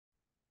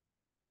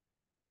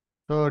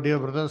So, dear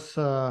brothers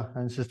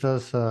and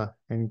sisters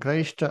in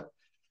Christ,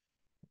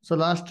 so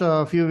last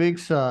few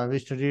weeks we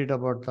studied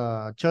about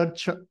the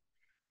church.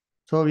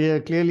 So we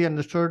clearly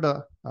understood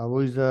who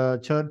is the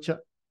church.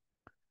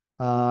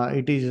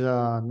 It is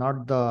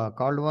not the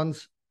called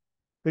ones.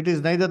 It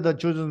is neither the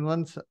chosen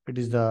ones. It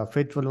is the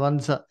faithful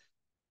ones.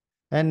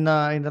 And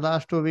in the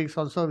last 2 weeks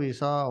also we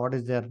saw what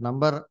is their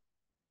number.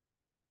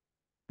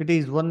 It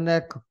is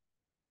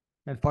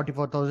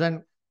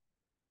 1,44,000.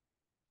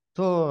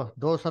 So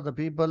those are the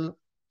people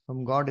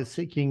whom God is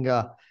seeking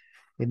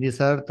in this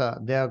earth.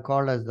 They are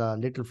called as the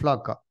little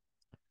flock.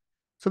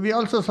 So we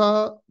also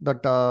saw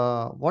that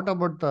what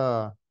about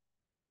the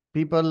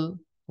people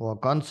who are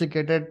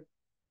consecrated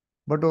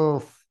but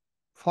who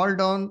fall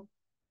down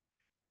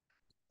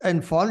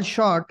and fall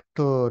short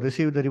to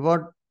receive the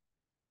reward?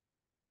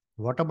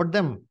 What about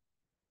them?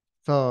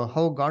 So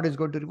how God is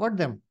going to reward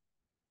them?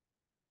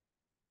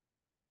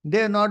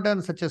 They have not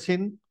done such a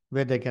sin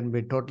where they can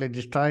be totally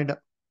destroyed.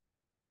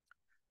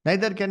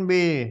 Neither can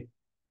be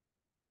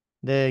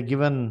they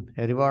given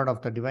a reward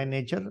of the divine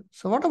nature.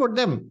 So what about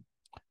them?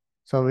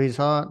 So we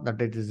saw that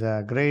it is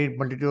a great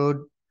multitude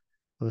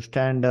who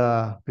stand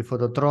before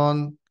the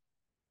throne,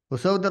 who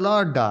serve the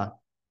Lord.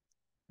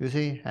 You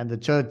see, and the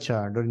church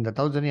during the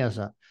 1,000 years.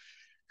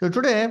 So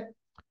today,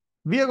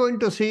 we are going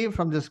to see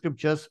from the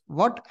scriptures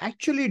what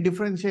actually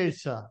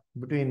differentiates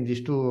between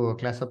these two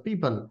class of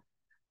people.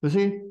 You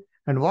see,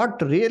 and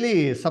what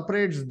really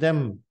separates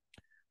them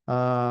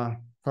uh,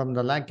 from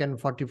the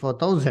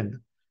 1,44,000.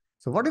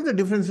 So, what is the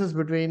differences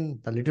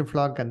between the little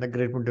flock and the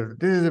great multitude?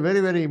 This is a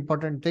very, very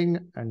important thing,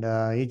 and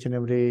each and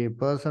every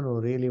person who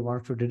really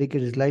wants to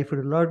dedicate his life to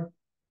the Lord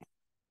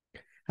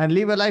and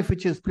live a life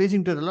which is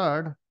pleasing to the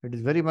Lord, it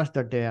is very much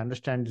that they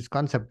understand this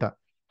concept.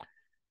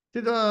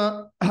 See, there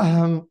are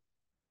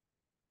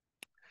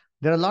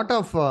a lot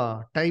of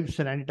types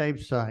and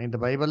antitypes in the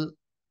Bible,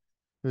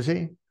 you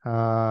see,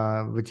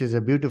 which is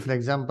a beautiful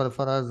example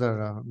for us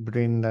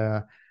between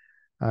the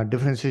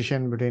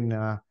differentiation between,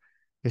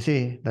 you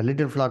see, the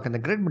little flock and the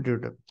great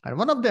multitude. And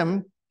one of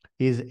them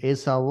is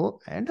Esau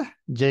and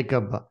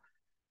Jacob.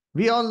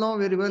 We all know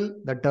very well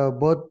that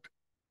both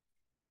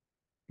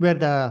were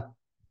the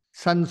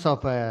sons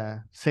of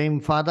a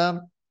same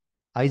father,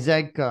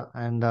 Isaac,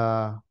 and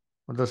the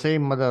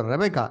same mother,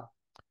 Rebecca.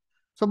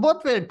 So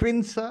both were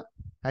twins,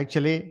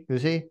 actually, you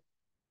see.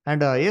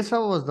 And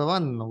Esau was the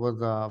one who was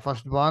the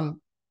firstborn.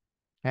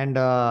 And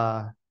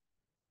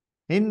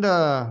in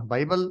the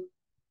Bible,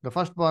 the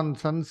firstborn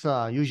sons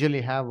usually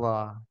have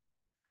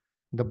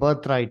the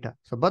birthright.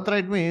 So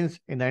birthright means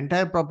in the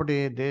entire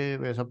property, they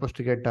were supposed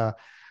to get the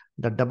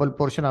double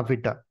portion of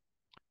it.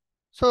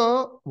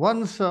 So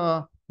once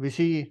we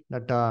see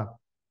that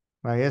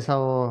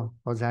Esau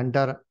was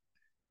hunter,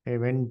 he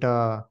went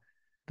to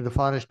the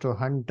forest to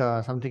hunt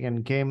something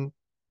and came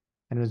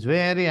and was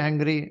very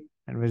angry.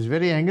 And was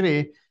very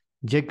angry.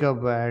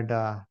 Jacob had,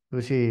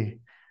 you see,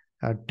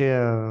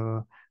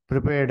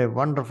 prepared a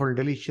wonderful,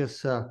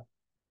 delicious,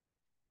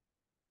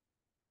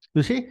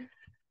 you see,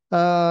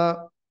 uh,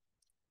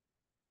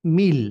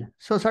 meal.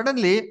 So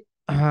suddenly,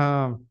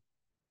 uh,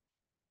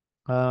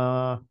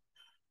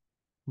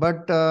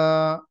 but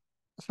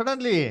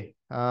suddenly,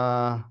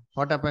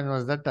 what happened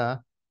was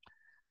that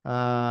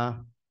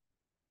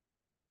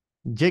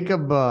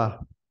Jacob,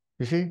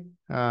 you see,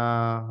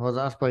 was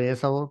asked by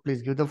Esau,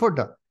 please give the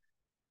food.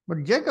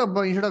 But Jacob,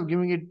 instead of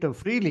giving it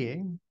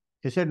freely,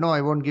 he said, no, I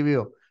won't give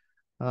you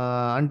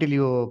until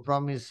you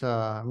promise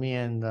me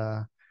and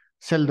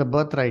sell the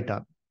birthright.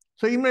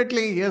 So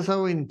immediately,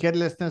 Esau, in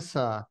carelessness,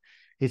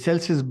 he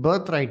sells his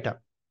birthright.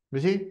 You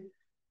see,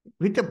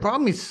 with a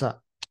promise.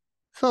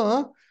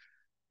 So,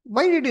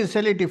 why did he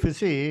sell it if you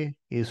see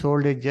he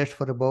sold it just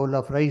for a bowl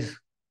of rice?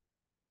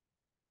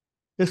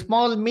 A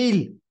small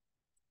meal,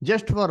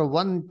 just for a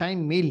one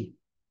time meal.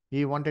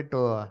 He wanted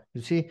to,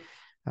 you see,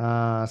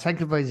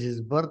 sacrifice his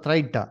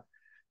birthright.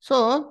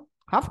 So,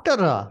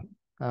 after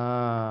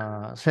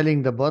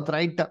selling the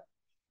birthright,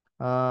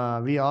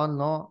 we all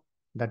know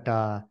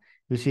that,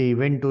 you see, he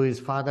went to his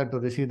father to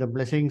receive the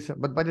blessings.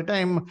 But by the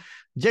time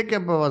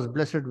Jacob was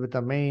blessed with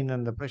the main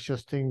and the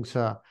precious things,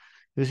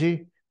 you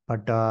see,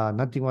 but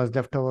nothing was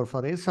left over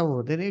for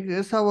Esau. Then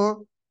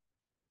Esau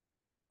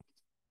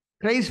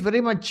cries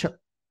very much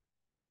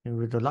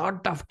with a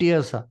lot of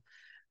tears,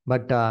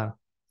 but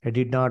he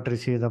did not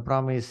receive the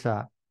promise.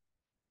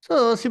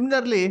 So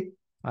similarly,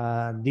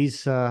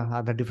 these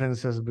are the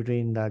differences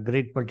between the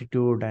great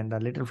multitude and the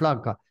little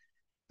flock.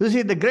 You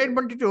see, the great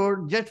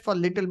multitude just for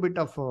little bit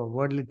of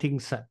worldly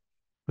things,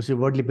 you see,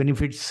 worldly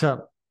benefits,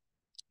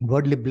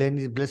 worldly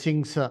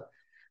blessings,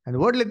 and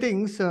worldly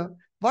things.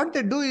 What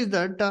they do is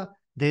that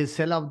they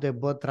sell off their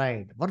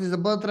birthright. What is the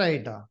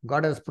birthright?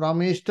 God has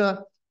promised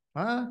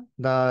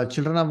the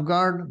children of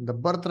God the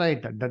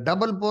birthright, the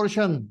double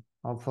portion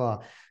of,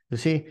 you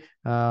see,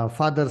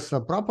 father's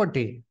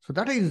property. So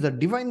that is the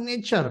divine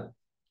nature.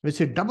 We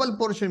see double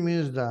portion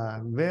means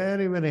the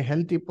very, very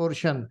healthy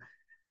portion,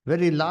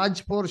 very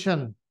large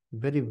portion,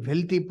 very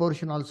wealthy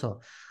portion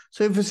also.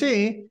 So if you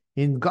see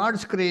in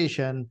God's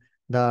creation,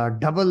 the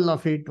double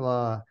of it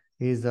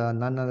is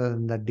none other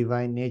than the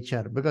divine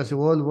nature, because the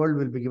whole world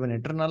will be given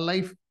eternal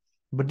life.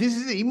 But this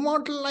is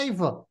immortal life,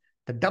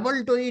 the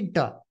double to it.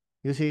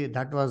 You see,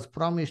 that was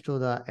promised to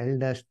the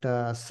eldest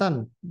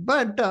son.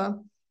 But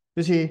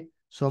you see,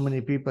 so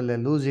many people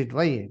lose it.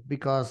 Why?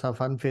 Because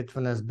of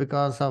unfaithfulness,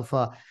 because of,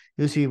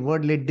 you see,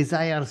 worldly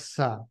desires.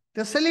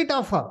 They sell it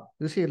off.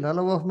 You see, the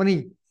love of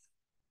money,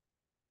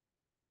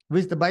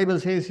 which the Bible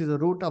says is the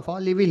root of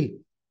all evil.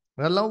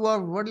 The love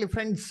of worldly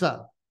friends.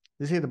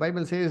 You see, the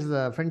Bible says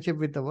friendship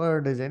with the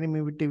word is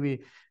enmity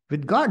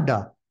with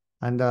God.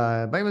 And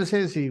the Bible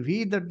says, if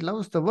he that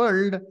loves the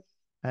world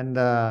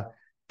and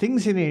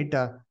things in it,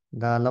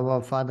 the love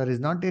of Father is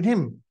not in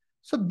him.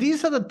 So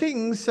these are the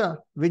things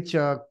which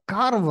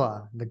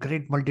carve the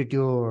great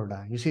multitude.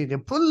 You see, they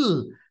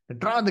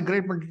draw the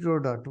great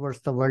multitude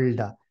towards the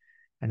world.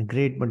 And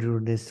great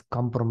multitude is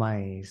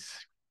compromise.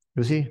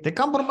 You see, they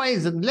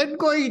compromise and let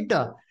go it.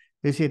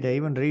 You see, they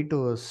even ready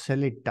to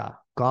sell it.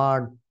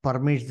 God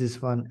permits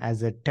this one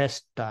as a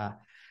test.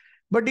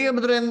 But dear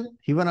brethren,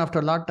 even after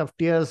a lot of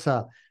tears,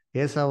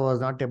 Esau was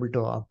not able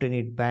to obtain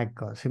it back.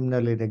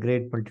 Similarly, the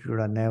great multitude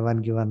are never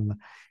given,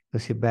 you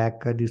see,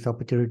 back this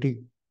opportunity.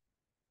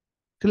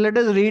 So let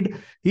us read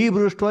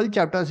Hebrews 12,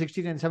 chapter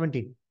 16 and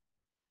 17.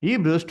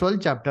 Hebrews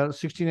 12, chapter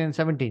 16 and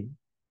 17.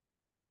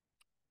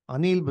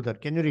 Anil brother,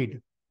 can you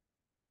read?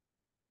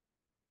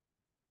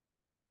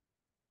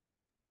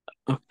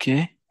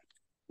 Okay.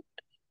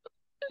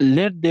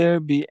 Let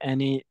there be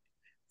any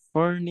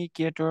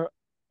fornicator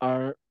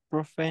or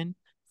profane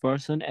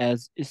person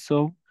as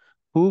Esau,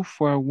 who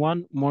for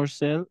one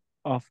morsel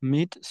of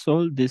meat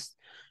sold this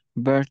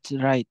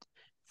birthright.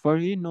 For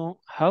we know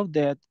how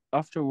that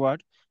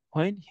afterward,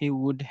 when he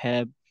would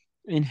have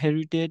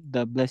inherited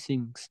the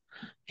blessings,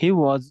 he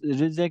was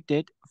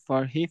rejected,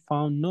 for he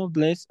found no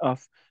place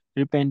of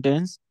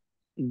repentance,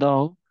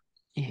 though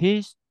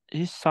he,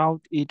 he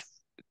sought it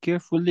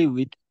carefully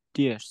with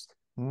tears.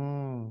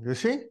 You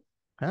see,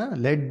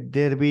 let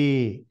there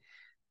be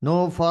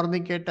no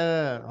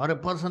fornicator or a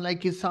person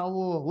like Esau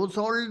who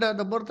sold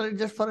the birthright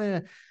just for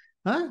a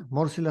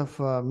morsel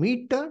of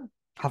meat.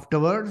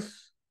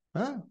 Afterwards,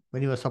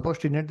 when he was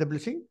supposed to inherit the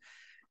blessing,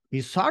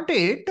 he sought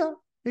it.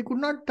 He could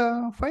not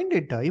find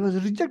it. He was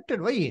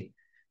rejected. Why?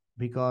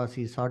 Because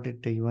he sought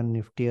it even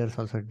if tears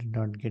also did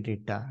not get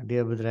it.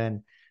 Dear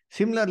brethren,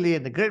 similarly,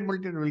 the great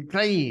multitude will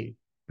cry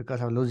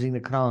because of losing the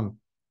crown,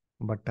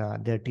 but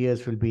their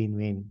tears will be in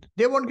vain.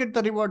 They won't get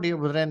the reward, dear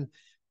brethren.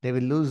 They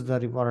will lose the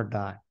reward.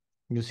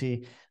 You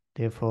see,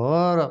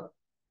 therefore,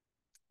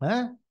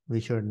 we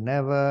should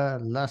never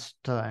lust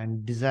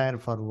and desire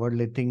for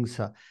worldly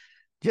things.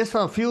 Just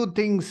for a few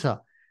things,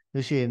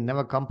 you see,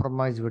 never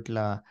compromise with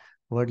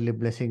worldly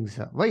blessings.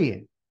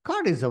 Why?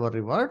 God is our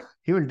reward.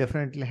 He will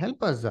definitely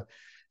help us.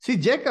 See,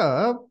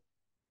 Jacob,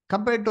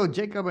 compared to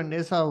Jacob and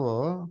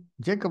Esau,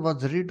 Jacob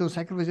was ready to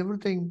sacrifice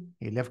everything.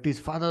 He left his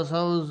father's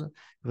house.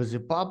 He was a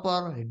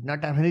pauper. He did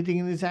not have anything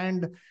in his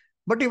hand.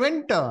 But he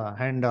went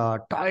and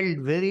toiled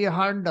very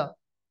hard.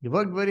 He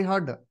worked very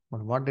hard.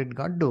 But what did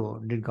God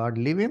do? Did God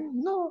leave him?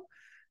 No.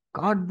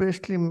 God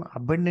blessed him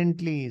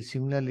abundantly.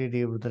 Similarly,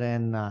 dear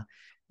brethren,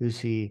 you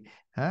see,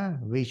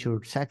 we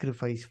should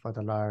sacrifice for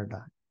the Lord.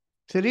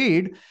 So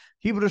read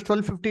Hebrews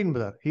 12:15,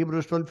 brother.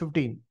 Hebrews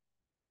 12:15.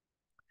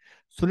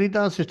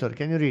 Sunita, sister,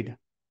 can you read?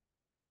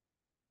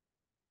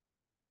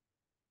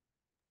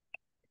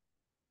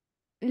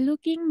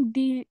 Looking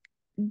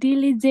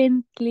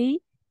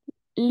diligently,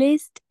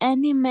 lest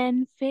any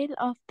man fail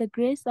of the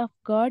grace of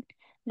God,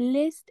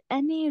 lest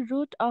any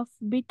root of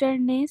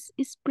bitterness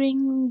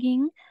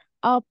springing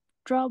up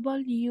trouble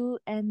you,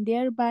 and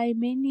thereby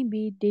many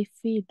be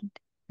defiled.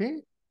 See?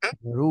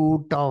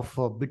 Root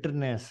of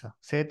bitterness.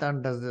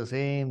 Satan does the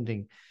same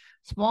thing.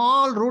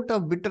 Small root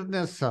of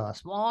bitterness,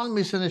 small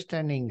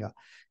misunderstanding.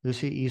 You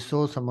see, he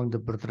sows among the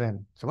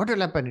brethren. So what will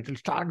happen? It will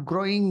start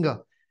growing.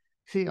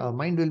 See, our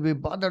mind will be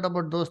bothered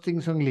about those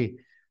things only.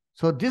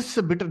 So this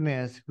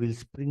bitterness will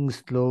spring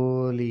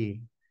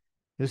slowly.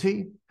 You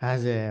see,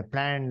 as a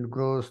plant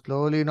grows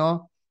slowly,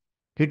 no,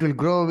 it will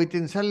grow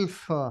within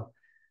self.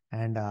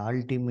 And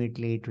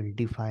ultimately it will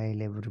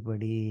defile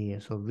everybody.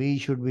 So we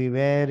should be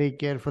very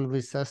careful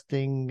with such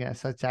thing,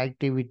 such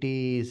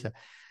activities.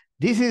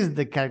 This is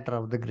the character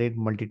of the great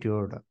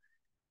multitude.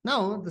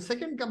 Now the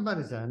second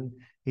comparison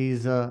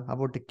is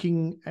about a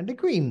king and a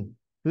queen.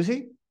 You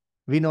see,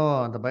 we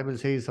know the Bible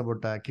says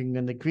about a king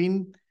and a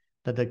queen,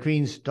 that the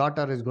queen's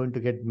daughter is going to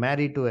get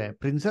married to a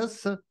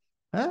princess,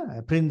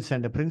 a prince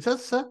and a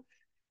princess.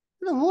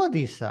 Who are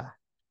these? So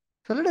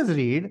let us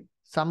read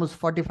Psalms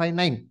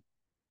 45:9.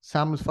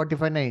 Psalms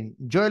 45:9.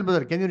 Joel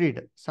brother, can you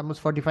read Psalms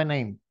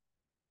 45:9?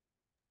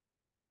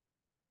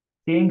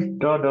 King's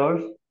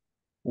daughters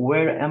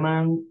were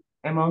among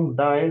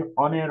thy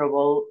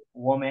honorable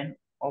women;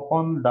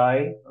 upon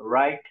thy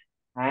right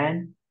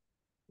hand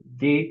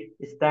did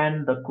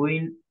stand the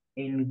queen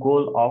in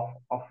gold of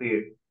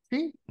Ophir.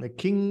 See, the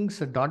king's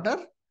daughter,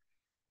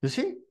 you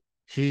see,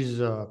 she's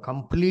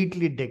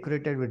completely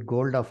decorated with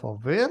gold of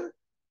Ophir.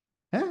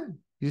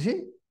 You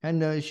see,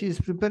 and she's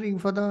preparing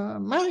for the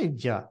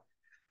marriage.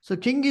 So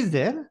king is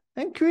there,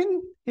 And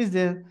queen is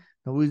there.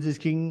 Now, who is this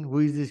king? Who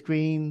is this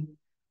queen?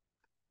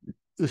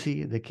 You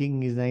see, the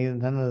king is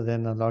none other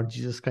than the Lord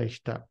Jesus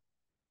Christ.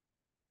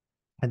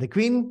 And the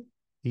queen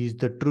is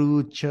the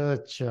true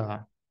church.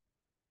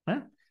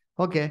 Huh?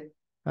 Okay.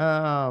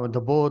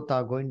 The both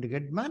are going to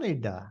get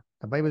married.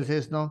 The Bible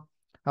says, no.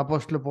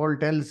 Apostle Paul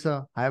tells,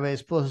 I have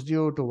exposed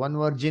you to one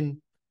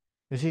virgin.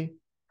 You see,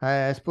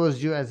 I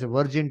exposed you as a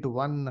virgin to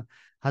one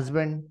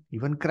husband,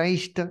 even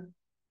Christ.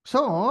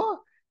 So,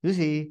 you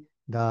see,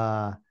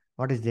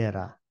 what is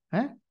there?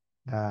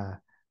 The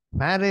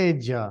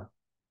marriage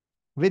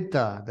with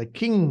the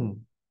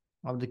king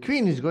of the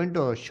queen is going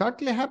to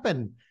shortly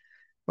happen.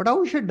 But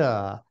how should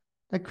the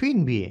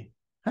queen be?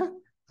 Huh?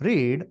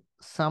 Read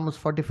Psalms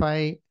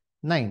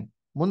 45:9.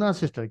 Munna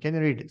sister, can you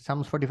read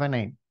Psalms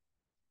 45:9?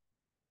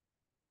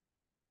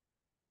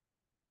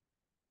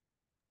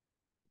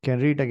 Can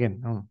read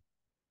again.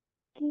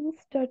 King's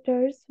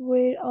daughters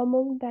were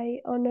among thy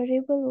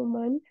honorable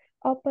women.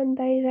 Upon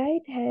thy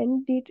right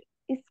hand did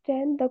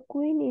stand the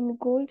queen in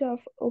gold of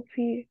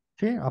Ophir.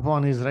 See,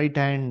 upon his right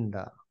hand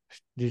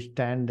did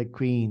stand the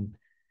queen.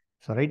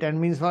 So right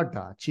hand means what?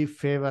 Chief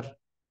favor.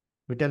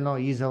 We tell now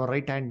he is our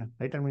right hand.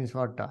 Right hand means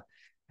what? A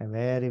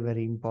very,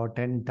 very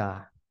important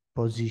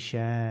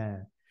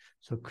position.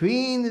 So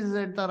queen is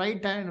at the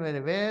right hand, very,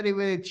 very,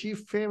 very chief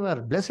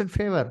favor, blessed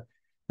favor.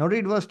 Now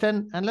read verse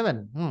 10 and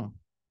 11.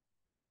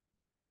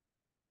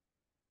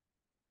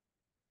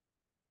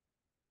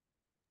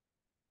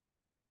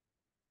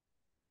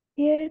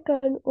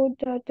 Hearken, O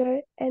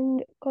daughter,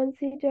 and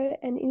consider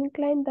and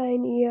incline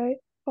thine ear.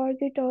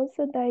 Forget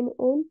also thine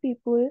own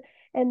people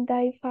and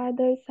thy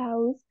father's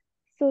house.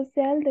 So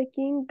shall the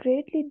king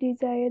greatly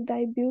desire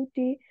thy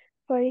beauty,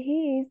 for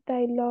he is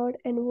thy Lord,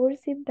 and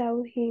worship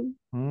thou him.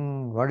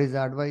 What is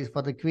the advice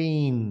for the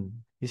queen?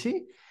 You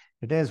see,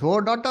 it is,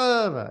 oh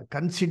daughter,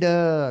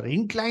 consider,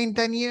 incline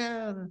thine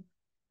ear.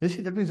 You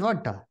see, that means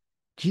what?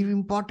 Give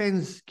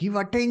importance, give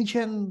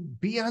attention,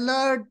 be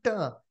alert.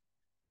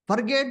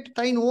 Forget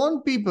thine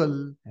own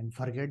people and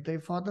forget thy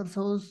father's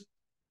house.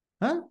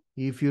 Huh?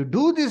 If you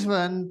do this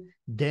one,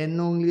 then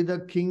only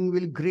the king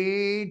will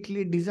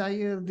greatly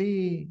desire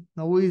thee.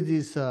 Now, who is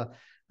this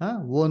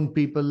own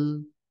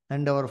people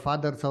and our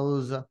father's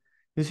house?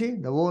 You see,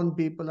 the own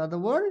people are the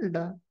world.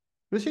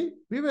 You see,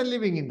 we were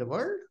living in the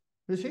world.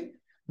 You see,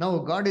 now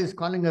God is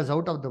calling us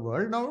out of the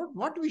world. Now,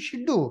 what we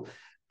should do?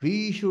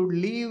 We should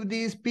leave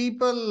these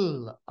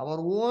people, our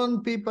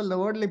own people, the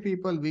worldly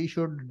people. We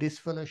should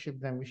disfellowship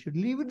them. We should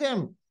leave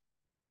them.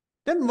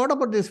 Then what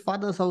about this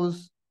father's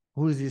house?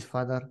 Who is this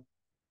father?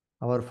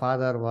 Our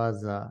father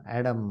was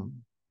Adam.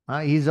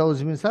 His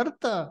house means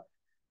earth.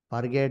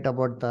 Forget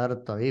about the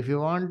earth. If you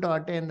want to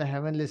attain the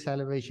heavenly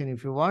salvation,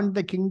 if you want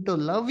the king to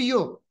love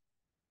you,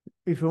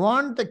 if you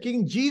want the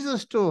King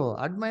Jesus to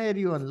admire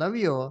you and love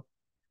you,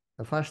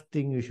 the first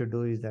thing you should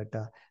do is that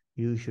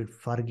you should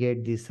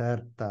forget this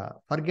earth.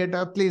 Forget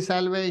earthly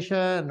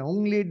salvation.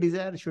 Only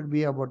desire should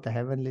be about the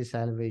heavenly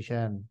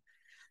salvation.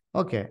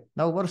 Okay,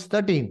 now verse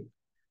 13.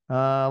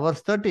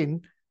 Verse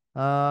 13.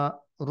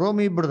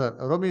 Romy brother,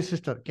 Romy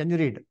sister, can you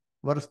read?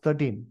 Verse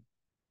 13.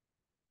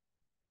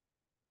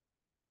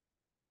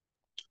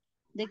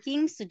 The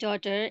king's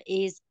daughter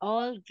is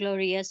all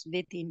glorious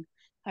within.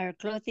 Her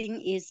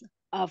clothing is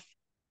of,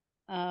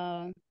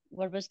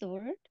 what was the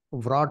word?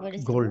 Wrought What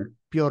is the gold, word?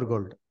 pure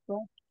gold.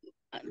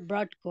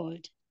 Brought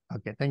gold.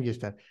 Okay, thank you,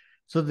 sir.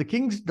 So the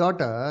king's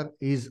daughter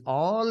is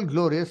all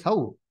glorious.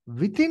 How?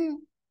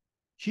 Within,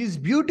 she's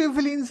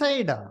beautiful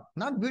inside,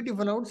 not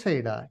beautiful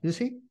outside. You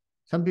see,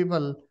 some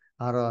people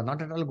are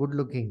not at all good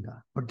looking,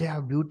 but they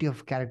have beauty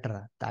of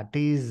character. That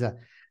is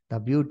the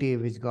beauty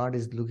which God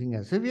is looking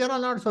at. So we are all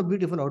not so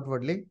beautiful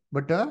outwardly,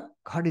 but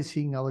God is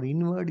seeing our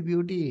inward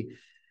beauty.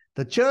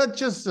 The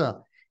church's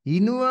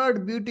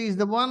inward beauty is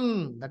the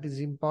one that is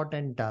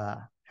important.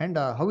 And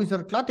how is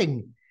her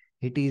clothing?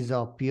 It is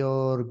of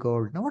pure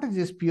gold. Now, what is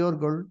this pure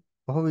gold?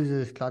 How is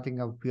this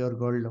clothing of pure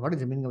gold? What is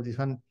the meaning of this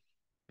one?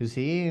 You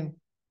see,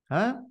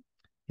 huh?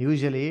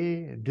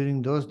 Usually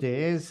during those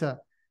days,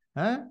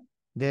 huh,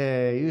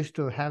 they used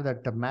to have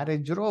that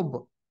marriage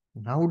robe.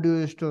 How they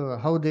used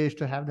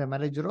to have the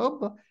marriage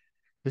robe?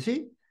 You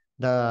see,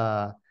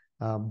 the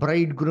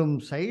bridegroom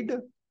side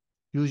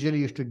usually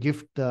used to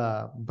gift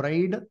the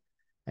bride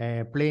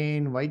a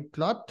plain white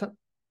cloth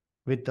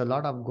with a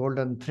lot of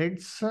golden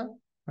threads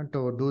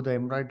to do the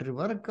embroidery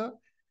work.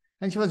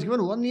 And she was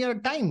given 1 year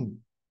time.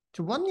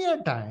 So 1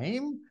 year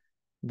time,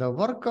 the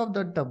work of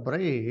that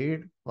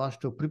bride was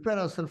to prepare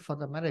herself for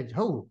the marriage.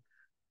 How?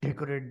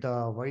 Decorate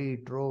the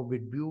white robe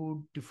with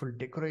beautiful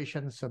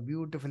decorations, a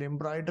beautiful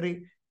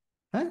embroidery.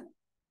 Huh?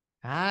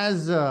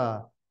 As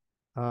there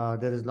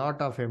is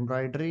lot of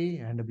embroidery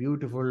and a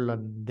beautiful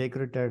and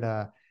decorated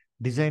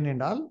design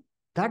and all,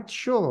 that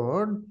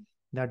showed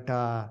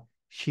that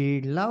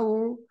she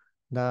loved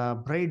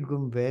the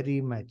bridegroom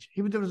very much.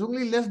 If there was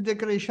only less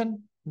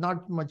decoration,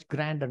 not much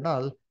grand and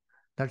all,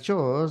 that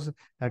shows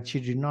that she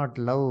did not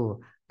love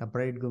the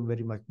bridegroom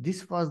very much.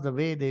 This was the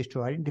way they used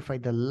to identify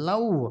the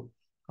love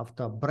of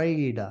the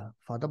bride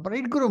for the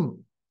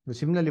bridegroom.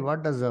 Similarly,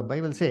 what does the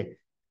Bible say?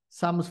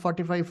 Psalms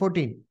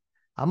 45:14.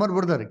 Amar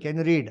brother, can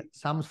you read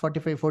Psalms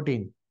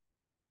 45:14?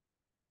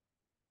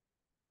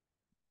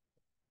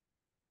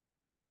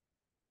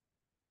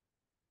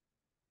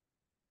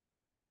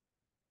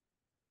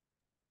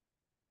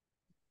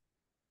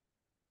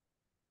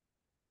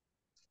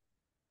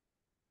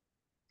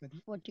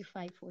 Sorry.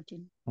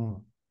 45:14.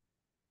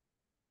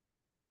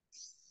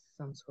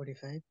 Psalms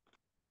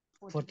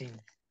 45:14.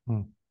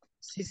 Hmm.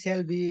 She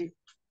shall be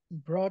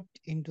brought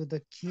into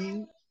the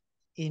king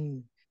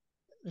in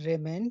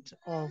raiment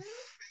of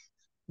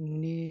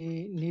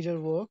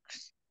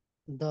needleworks.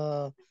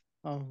 The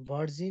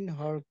virgin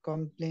her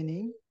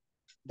complaining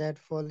that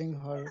falling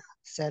her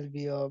shall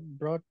be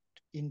brought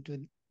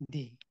into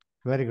thee.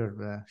 Very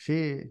good.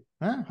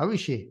 How is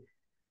she?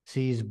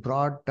 She is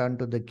brought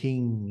unto the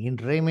king in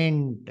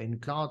raiment, in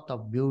cloth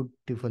of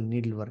beautiful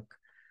needlework.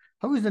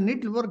 How is the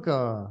needlework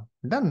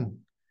done?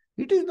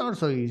 It is not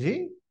so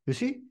easy. You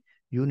see,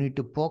 you need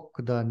to poke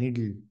the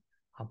needle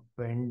up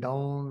and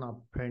down,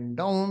 up and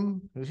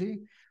down. You see,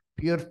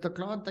 pierce the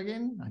cloth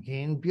again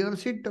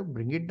pierce it,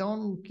 bring it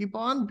down, keep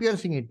on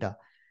piercing it.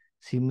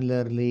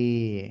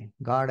 Similarly,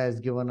 God has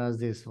given us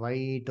this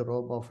white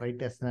robe of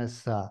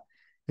righteousness.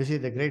 You see,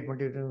 the great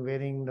multitude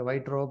wearing the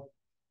white robe,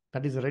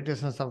 that is the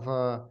righteousness of,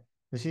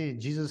 you see,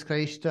 Jesus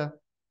Christ.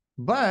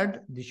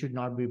 But this should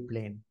not be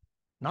plain.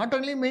 Not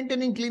only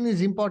maintaining clean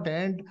is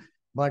important,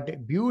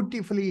 but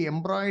beautifully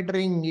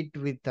embroidering it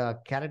with the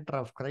character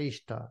of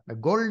Christ, the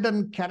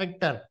golden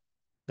character,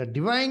 the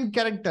divine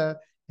character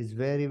is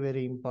very,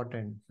 very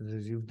important.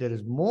 If there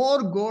is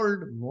more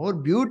gold, more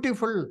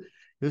beautiful,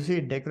 you see,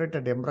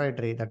 decorated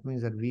embroidery, that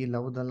means that we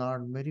love the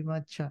Lord very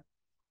much.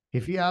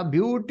 If we have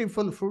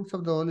beautiful fruits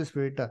of the Holy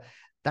Spirit,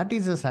 that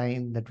is a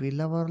sign that we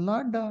love our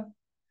Lord.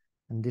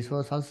 And this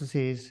verse also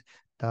says,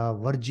 the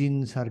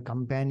virgins, her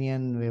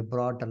companion, were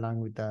brought along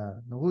with her.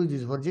 Now, who is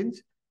these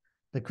virgins?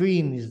 The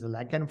queen is the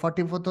like and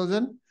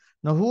 44,000.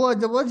 Now, who are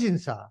the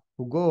virgins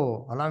who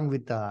go along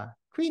with the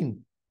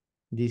queen?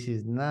 This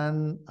is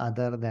none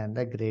other than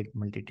the great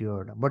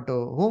multitude. But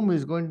whom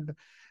is going to,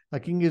 the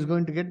king is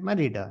going to get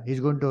married? He's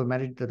going to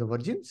marry to the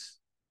virgins?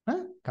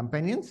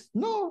 Companions?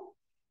 No.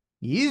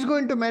 He is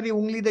going to marry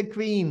only the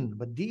queen.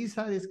 But these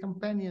are his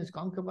companions,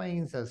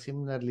 concubines.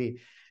 Similarly,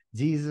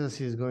 Jesus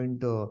is going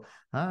to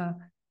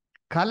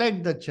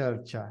collect the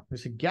church. You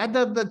see,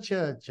 gather the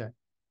church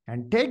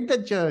and take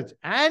the church,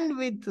 and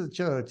with the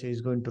church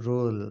is going to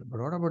rule. But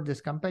what about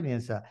these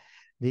companions?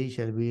 They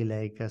shall be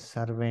like a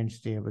servants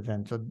to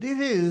everyone. So this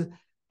is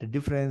the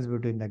difference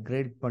between the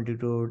great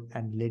multitude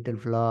and little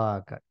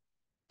flock.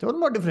 So one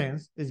more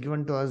difference is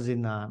given to us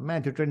in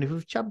Matthew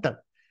 25th chapter,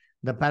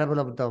 the parable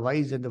of the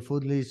wise and the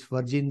foolish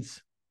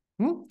virgins.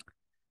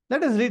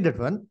 Let us read that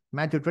one.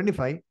 Matthew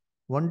 25,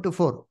 1 to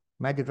 4.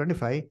 Matthew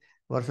 25,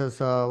 verses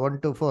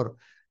 1 to 4.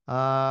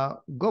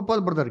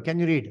 Gopal brother, can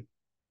you read?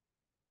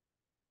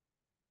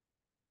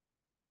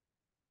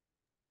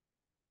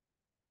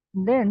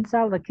 Then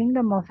shall the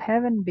kingdom of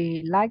heaven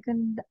be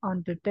likened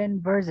unto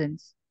 10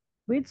 virgins,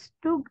 which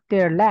took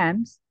their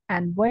lamps,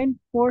 and went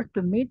forth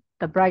to meet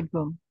the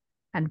bridegroom.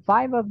 And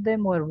 5 of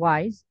them were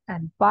wise,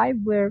 and 5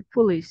 were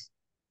foolish.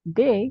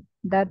 They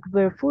that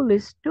were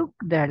foolish took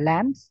their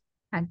lamps,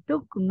 and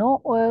took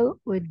no oil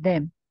with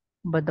them: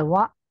 but the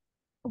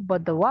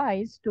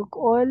wise took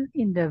oil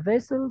in their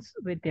vessels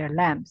with their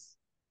lamps.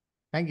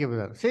 Thank you,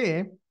 brother.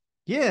 See,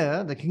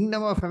 here the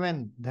kingdom of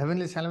heaven, the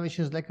heavenly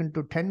salvation is likened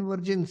to 10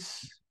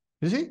 virgins.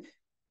 You see?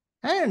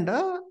 And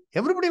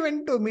everybody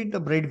went to meet the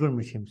bridegroom,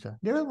 it seems.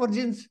 They were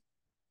virgins,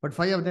 but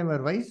 5 of them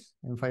were wise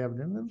and 5 of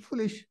them were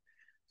foolish.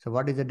 So,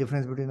 what is the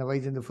difference between the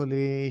wise and the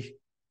foolish?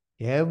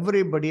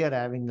 Everybody are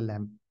having a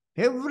lamp.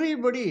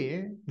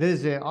 Everybody, there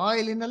is a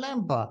oil in the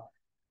lamp.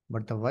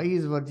 But the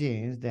wise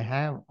virgins, they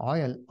have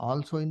oil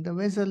also in the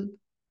vessel.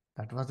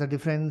 That was the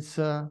difference.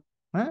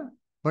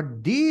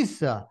 But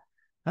these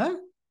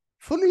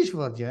foolish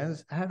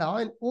virgins had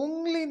oil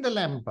only in the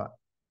lamp.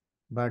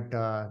 But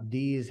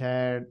these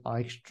had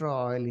extra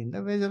oil in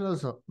the vessel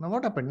also. Now,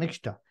 what happened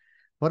next?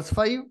 Verse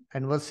 5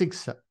 and verse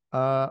 6.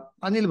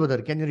 Anil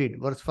brother, can you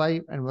read verse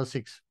 5 and verse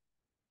 6?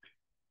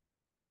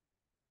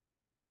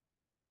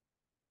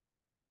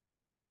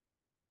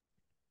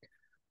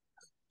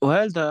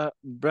 While the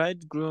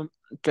bridegroom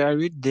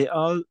tarried, they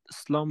all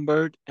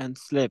slumbered and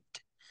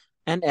slept.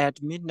 And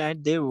at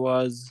midnight there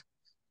was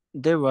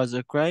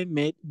a cry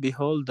made,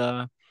 Behold,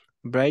 the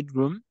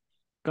bridegroom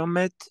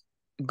cometh,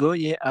 go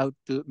ye out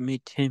to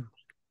meet him.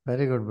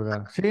 Very good,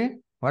 brother. See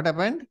what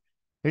happened?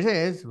 It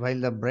says, while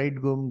the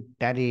bridegroom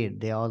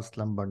tarried, they all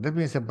slumbered. That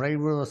means the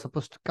bridegroom was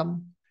supposed to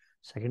come.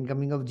 Second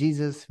coming of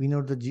Jesus. We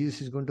know that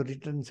Jesus is going to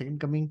return, second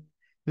coming.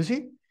 You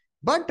see?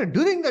 But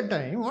during that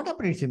time, what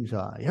happened, it seems?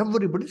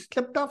 Everybody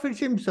slept off, it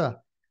seems.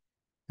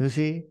 You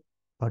see?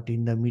 But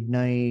in the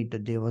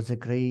midnight, there was a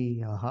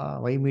cry. Aha,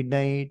 why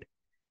midnight?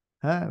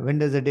 When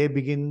does the day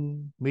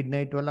begin?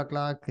 Midnight, 12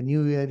 o'clock,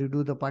 New Year, you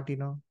do the party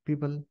now,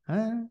 people.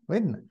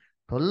 When?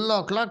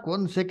 12 o'clock,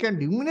 1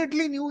 second,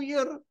 immediately New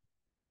Year.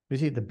 You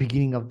see, the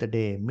beginning of the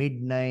day,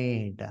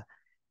 midnight.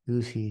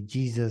 You see,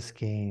 Jesus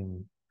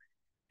came.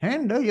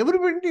 And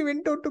everybody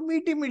went out to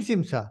meet him, it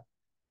seems.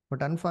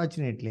 But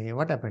unfortunately,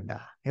 what happened?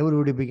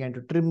 Everybody began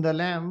to trim the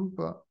lamp.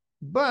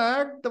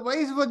 But the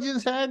wise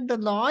virgins had the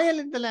oil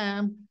in the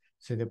lamp.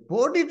 So they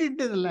poured it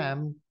into the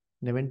lamp.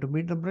 They went to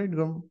meet the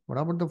bridegroom. What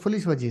about the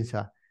foolish virgins?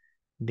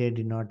 They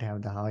did not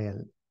have the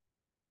oil.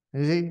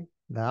 You see,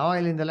 the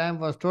oil in the lamp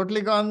was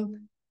totally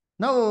gone.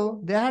 Now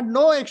they had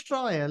no extra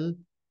oil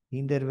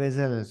in their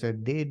vessel, so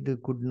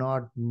could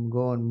not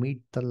go and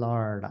meet the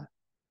Lord.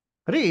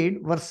 Read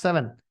verse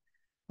 7.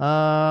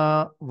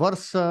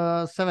 Verse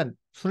 7.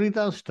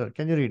 Sunita sister,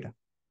 can you read?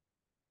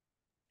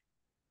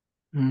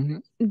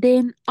 Mhm.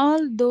 Then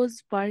all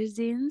those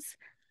virgins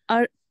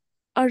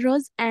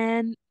arose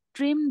and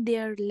trimmed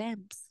their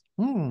lamps.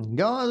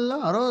 They all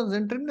arose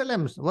and trimmed the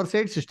lamps. Verse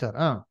 8,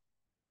 sister.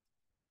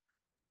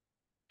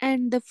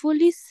 And the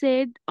foolish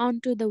said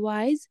unto the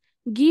wise,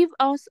 give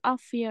us of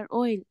your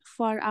oil,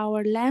 for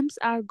our lamps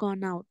are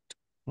gone out.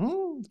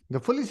 The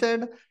foolish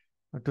said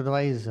to the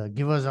wise,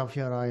 give us of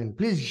your oil.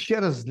 Please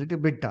share us little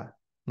bit.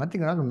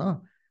 Nothing wrong,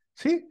 no?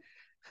 See,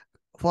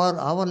 for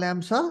our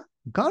lamps are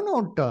gone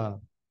out.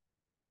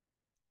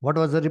 What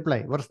was the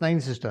reply? Verse 9,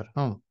 sister.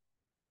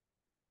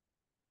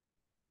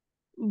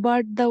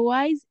 But the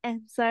wise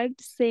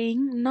answered,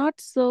 saying, not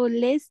so,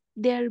 lest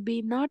there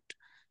be not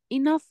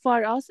enough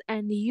for us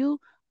and you,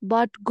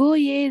 but go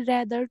ye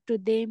rather to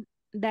them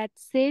that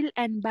sell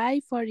and buy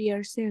for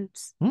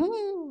yourselves.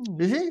 You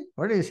see,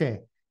 what do you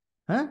say?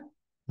 Huh?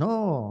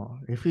 No,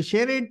 if you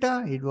share it,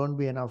 it won't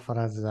be enough for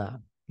us.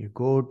 You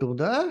go to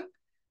the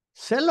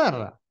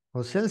seller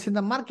who sells in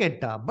the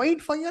market, buy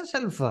it for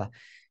yourself.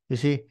 You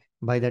see,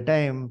 by the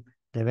time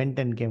the went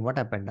and came, what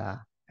happened?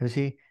 You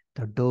see,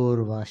 the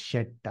door was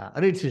shut.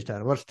 Read,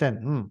 sister, verse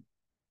 10.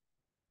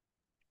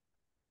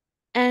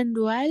 And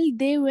while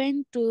they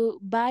went to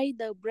buy,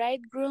 the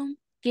bridegroom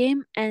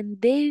came,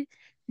 and they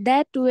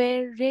that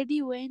were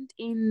ready went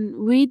in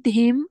with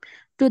him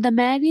to the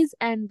marriage,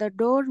 and the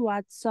door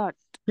was shut.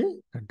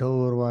 See, the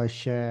door was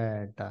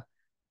shut.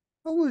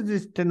 Who is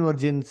this 10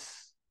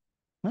 virgins?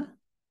 Huh?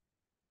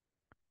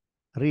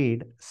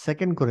 Read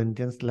 2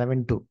 Corinthians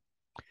 11:2.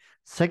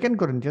 2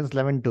 Corinthians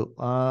 11:2.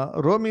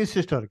 Romy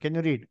sister, can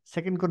you read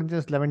 2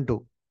 Corinthians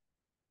 11:2?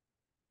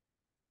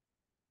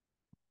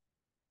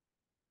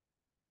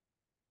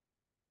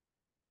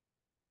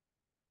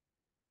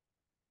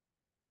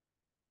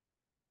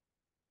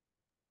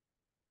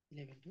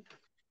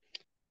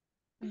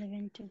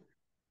 11:2.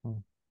 Hmm.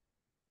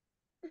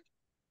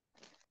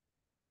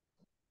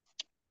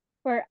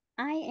 For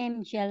I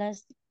am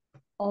jealous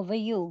over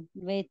you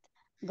with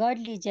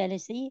godly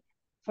jealousy,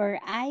 for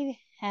I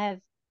have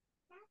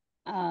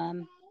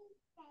um,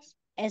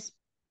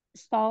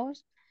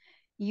 espoused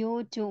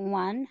you to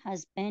one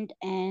husband,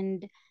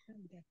 and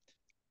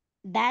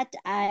that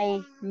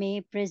I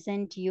may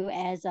present you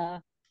as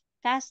a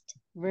cast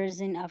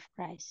virgin of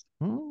Christ.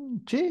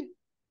 See,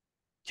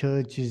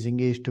 church is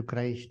engaged to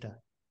Christ.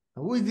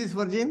 Who is this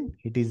virgin?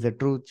 It is the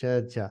true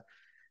church.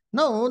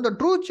 Now, the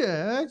true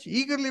church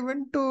eagerly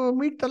went to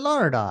meet the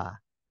Lord.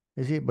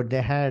 You see, but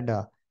they had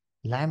a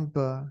lamp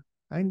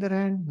in their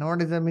hand. Now,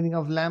 what is the meaning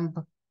of lamp?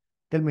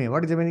 Tell me,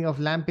 what is the meaning of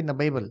lamp in the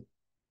Bible?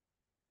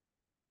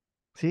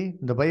 See,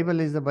 the Bible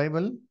is the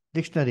Bible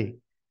dictionary.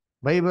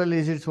 Bible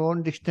is its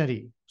own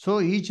dictionary.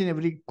 So each and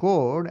every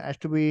code has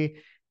to be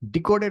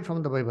decoded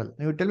from the Bible.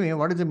 Now, you tell me,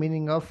 what is the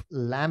meaning of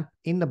lamp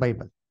in the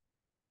Bible?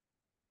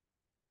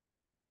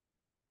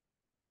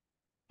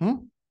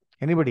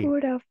 Anybody?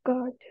 Word of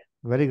God.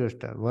 Very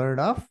good, sir. Word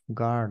of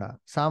God.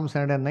 Psalm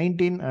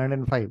 119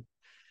 and 5.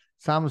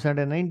 Psalm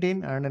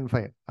 119 and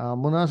 5.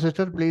 Muna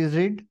sister, please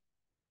read.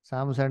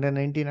 Psalm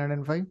 119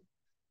 and 5.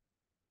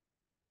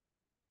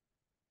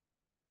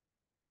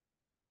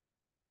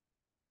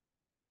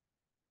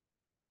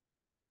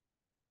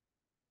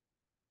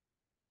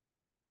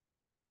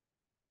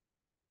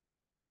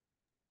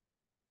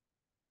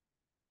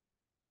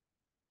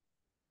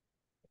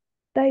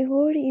 Thy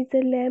word is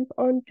a lamp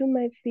unto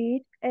my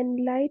feet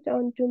and light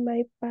unto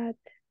my path.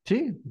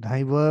 See,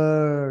 thy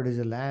word is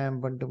a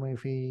lamp unto my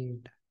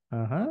feet.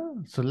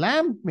 So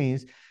lamp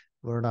means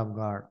word of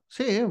God.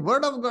 See,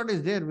 word of God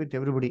is there with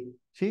everybody.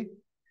 See,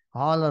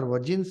 all are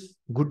virgins,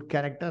 good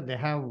character. They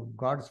have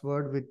God's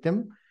word with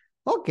them.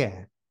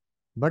 Okay.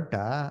 But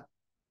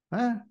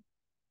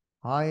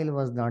oil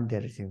was not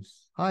there, it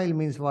seems. Oil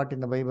means what in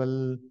the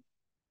Bible?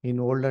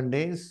 In olden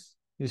days,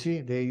 you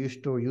see, they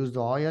used to use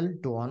the oil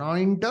to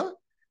anoint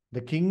the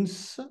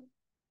kings,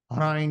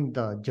 anoint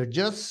the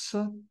judges,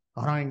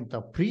 anoint the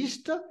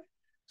priest.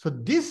 So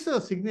this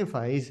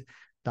signifies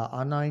the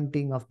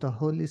anointing of the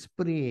Holy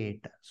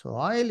Spirit. So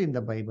oil in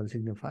the Bible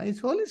signifies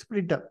Holy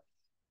Spirit.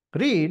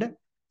 Read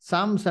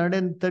Psalm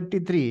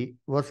 133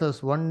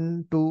 verses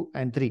 1, 2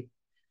 and 3.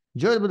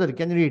 Joel brother,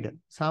 can you read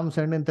Psalm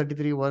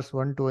 133 verse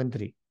 1, 2 and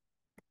 3?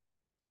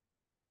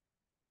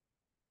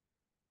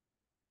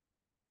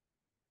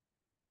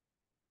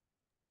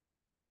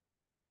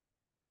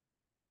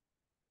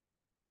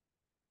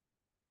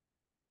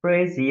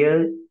 Praise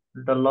ye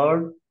the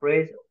Lord,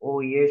 praise,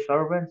 O ye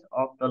servants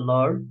of the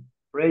Lord.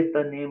 Praise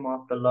the name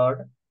of the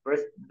Lord.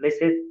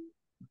 Blessed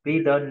be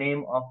the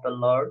name of the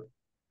Lord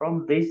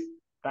from this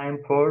time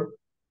forth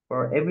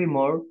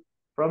forevermore,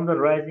 from the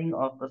rising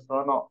of the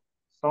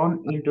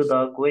sun into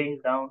the going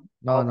down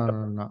No, of no, the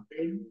no, no.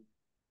 same.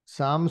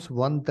 Psalms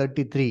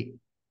 133,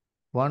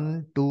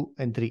 1, 2,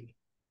 and 3.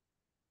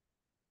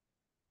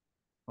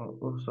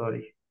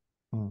 Sorry.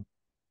 Hmm.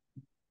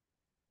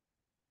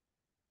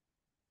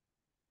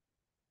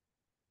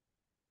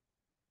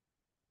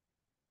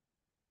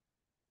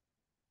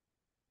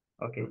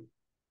 Okay.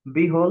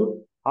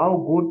 Behold, how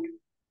good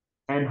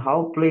and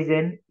how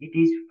pleasant it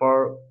is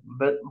for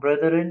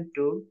brethren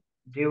to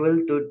dwell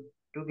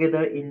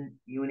together in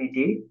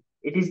unity.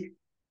 It is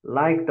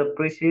like the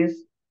precious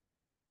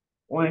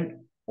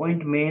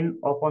ointment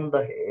upon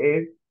the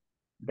head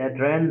that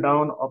ran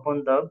down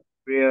upon the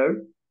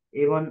beard,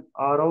 even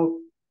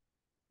Aaron's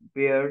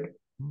beard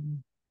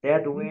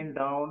that went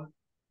down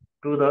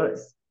to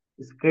the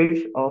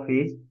skirts of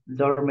his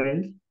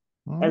garments,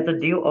 as the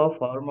dew of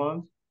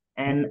Hermon,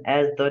 and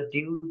as the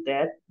dew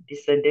that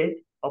descended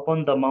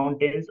upon the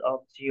mountains of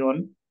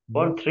Zion.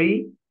 For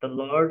three, the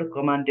Lord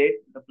commanded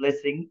the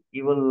blessing,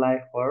 even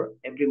life for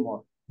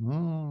evermore.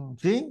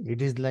 See,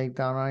 it is like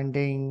the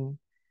anointing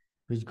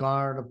which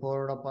God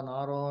poured upon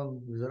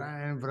Aaron, which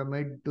ran from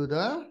head to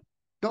the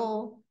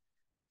toe.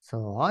 So,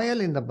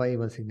 oil in the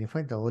Bible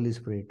signifies the Holy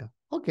Spirit.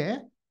 Okay.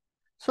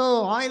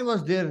 So, oil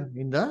was there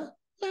in the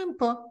lamp.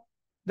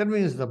 That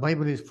means the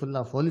Bible is full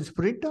of Holy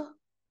Spirit.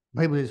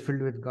 Bible is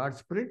filled with God's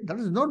Spirit. There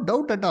is no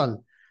doubt at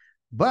all.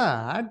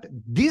 But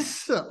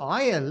this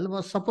oil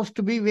was supposed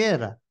to be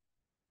where?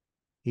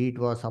 It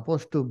was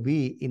supposed to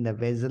be in a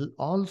vessel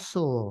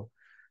also.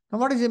 Now,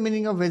 what is the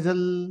meaning of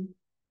vessel?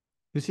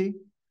 You see,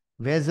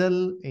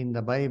 vessel in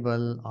the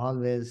Bible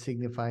always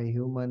signify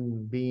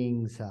human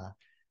beings.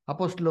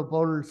 Apostle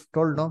Paul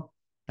told, no,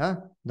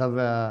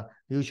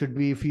 you should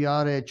be, if you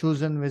are a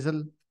chosen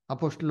vessel.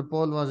 Apostle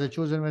Paul was a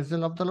chosen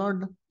vessel of the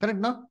Lord. Correct,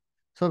 no?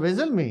 So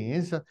vessel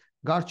means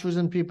God's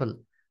chosen people.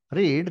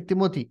 Read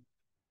Timothy.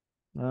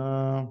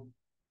 Amar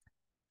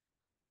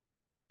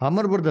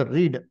brother,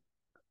 read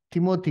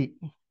Timothy.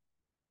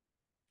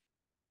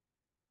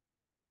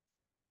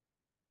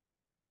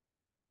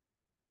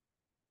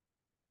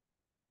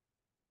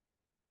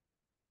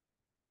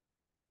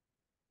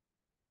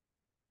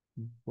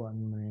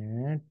 One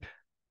minute.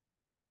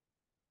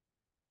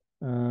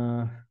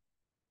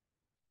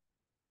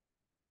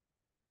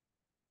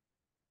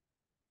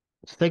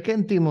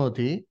 Second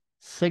Timothy,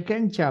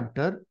 second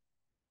chapter,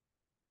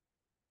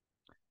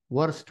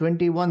 verse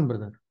 21,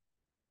 brother.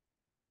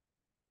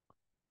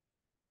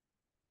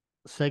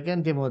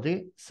 Second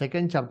Timothy,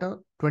 second chapter,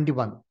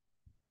 21.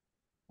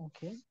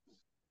 Okay.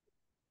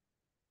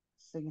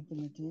 Second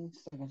Timothy,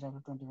 second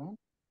chapter 21.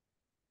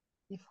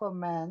 If a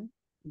man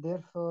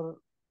therefore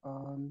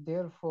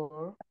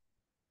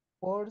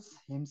pours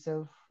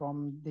himself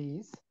from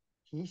this,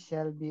 he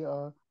shall be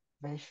a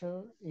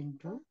vessel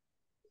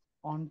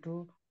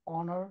unto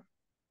honor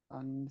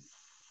and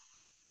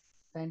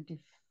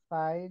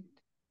sanctified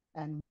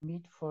and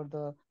meet for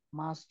the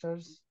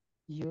master's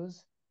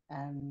use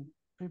and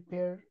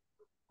prepare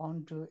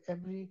unto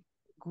every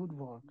good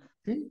work.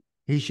 See?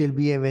 He shall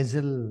be a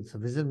vessel. So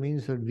vessel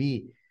means should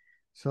be.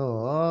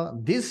 So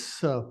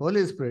this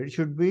Holy Spirit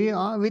should be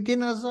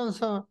within us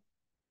also.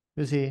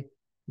 You see,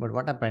 but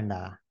what happened?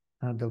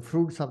 The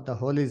fruits of the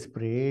Holy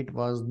Spirit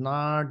was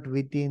not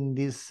within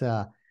this,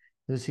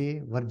 you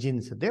see,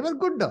 virgins. They were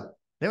good.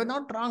 They were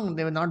not wrong.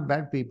 They were not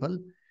bad people.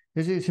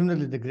 You see,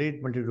 similarly, the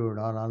great multitude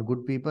are all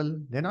good people.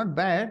 They're not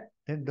bad.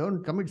 They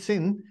don't commit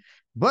sin.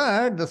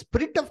 But the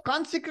spirit of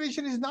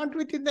consecration is not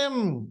within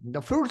them.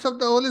 The fruits of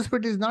the Holy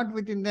Spirit is not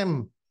within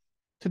them.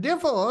 So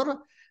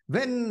therefore,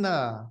 when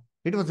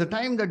it was the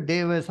time that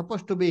they were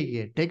supposed to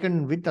be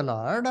taken with the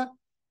Lord,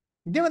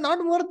 they were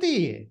not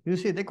worthy. You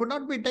see, they could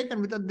not be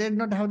taken because they did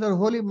not have the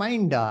holy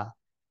mind.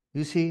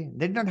 You see,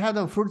 they did not have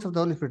the fruits of the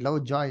Holy Spirit: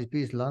 love, joy,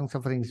 peace, long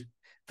sufferings,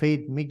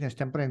 faith, meekness,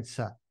 temperance.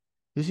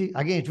 You see,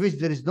 against which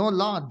there is no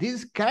law.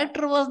 This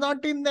character was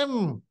not in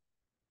them.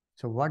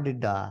 So what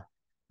did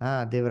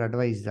they were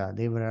advised?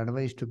 They were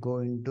advised to go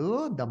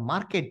into the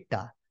market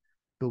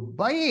to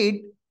buy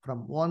it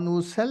from one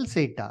who sells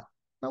it. Now,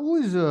 who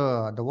is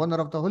the owner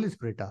of the Holy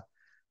Spirit?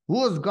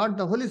 Who has got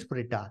the Holy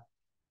Spirit?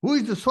 Who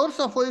is the source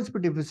of Holy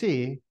Spirit? If you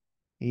see,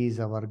 He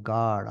is our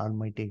God,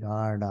 Almighty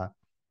God.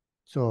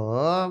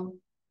 So,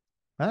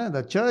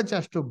 the church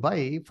has to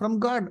buy from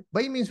God.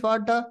 Buy means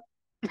what?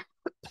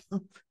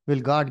 Will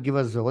God give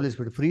us the Holy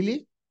Spirit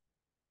freely?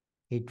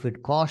 It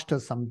would cost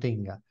us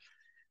something.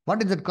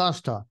 What is that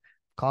cost?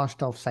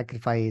 Cost of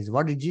sacrifice.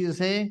 What did Jesus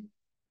say?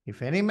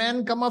 If any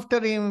man come after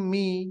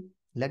me,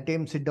 let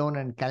him sit down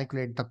and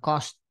calculate the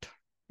cost.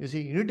 You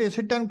see, you need to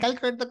sit down and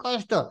calculate the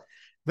cost.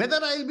 Whether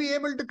I'll be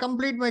able to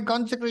complete my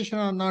consecration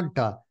or not.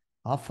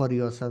 Offer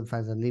yourself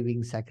as a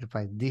living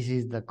sacrifice. This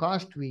is the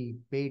cost we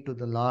pay to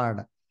the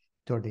Lord.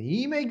 So that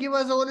He may give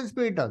us the Holy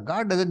Spirit.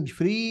 God doesn't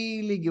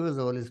freely give us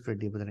the Holy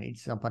Spirit.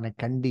 It's upon a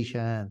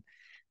condition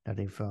that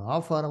if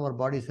offer our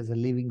bodies as a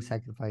living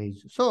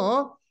sacrifice.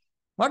 So,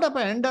 what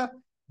happened?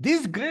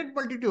 This great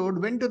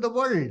multitude went to the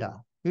world.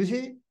 You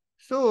see?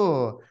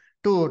 So,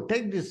 to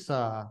take this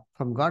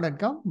from God had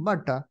come,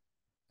 but the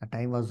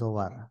time was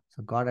over.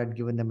 So, God had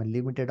given them a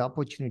limited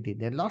opportunity.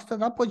 They lost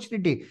that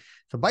opportunity.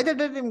 So, by the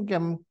time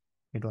came,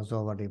 it was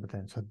over.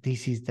 So,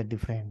 this is the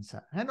difference.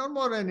 And one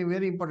more and a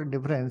very important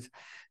difference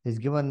is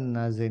given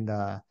as in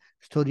the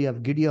story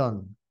of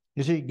Gideon.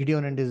 You see,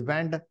 Gideon and his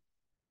band.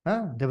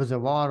 There was a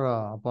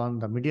war upon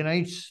the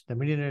Midianites. The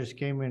Midianites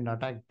came and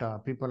attacked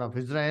people of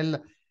Israel.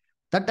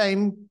 That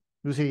time,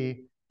 you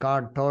see,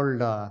 God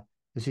told,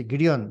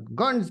 Gideon,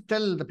 go and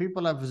tell the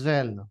people of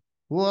Israel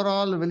who are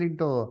all willing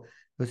to,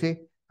 you see,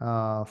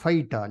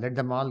 fight, let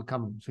them all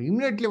come. So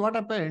immediately what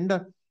happened,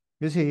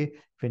 you see,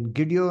 when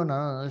Gideon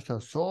announced,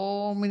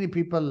 so many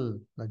people,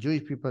 the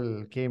Jewish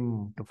people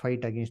came to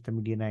fight against the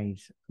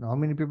Midianites. Now, how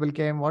many people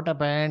came? What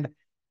happened?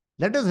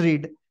 Let us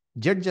read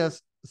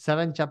Judges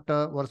 7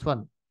 chapter verse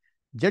 1.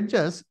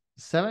 Judges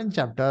 7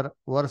 chapter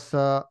verse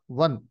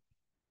 1.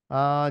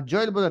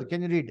 Joel brother,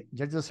 can you read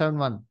Judges 7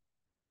 1?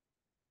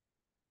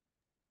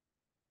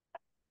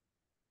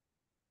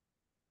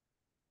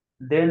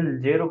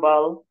 Then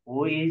Jerubbaal,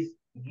 who is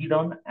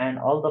Gideon, and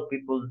all the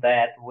people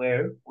that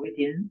were with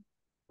him,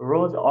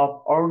 rose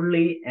up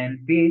early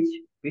and pitched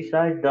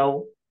beside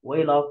the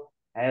well of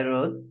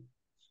Harod,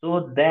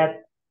 so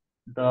that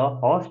the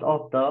host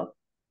of the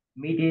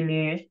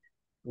Midianites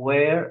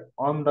were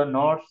on the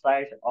north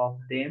side of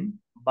them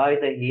by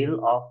the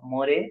hill of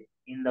Moreh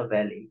in the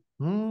valley.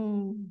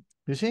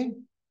 You see,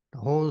 the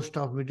host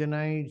of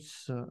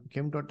Midianites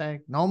came to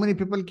attack. Now, how many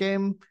people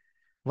came?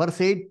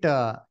 Verse 8,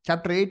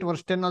 chapter 8,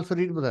 verse 10 also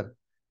read, brother.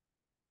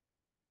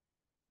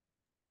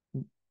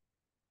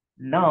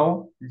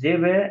 Now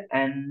Jebe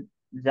and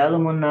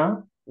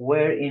Zalmunna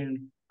were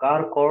in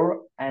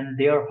Karkor, and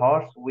their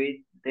horse with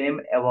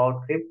them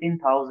about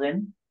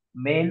 15,000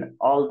 men,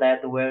 all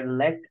that were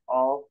left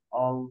of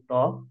all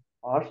the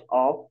horse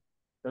of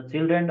the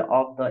children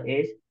of the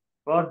east,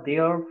 for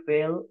there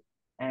fell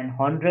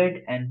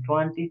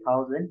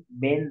 120,000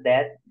 men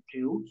that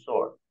drew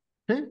sword.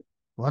 Okay.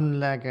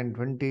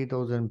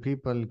 120,000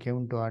 people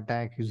came to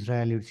attack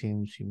Israel, it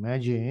seems.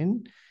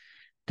 Imagine.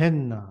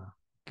 Then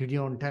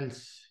Gideon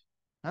tells,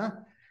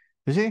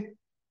 you see,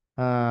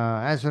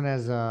 as soon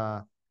as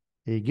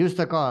he gives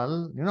the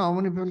call, you know how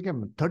many people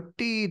came?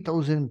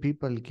 30,000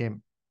 people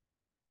came.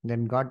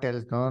 Then God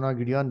tells, no,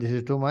 Gideon, this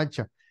is too much.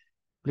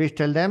 Please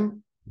tell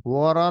them who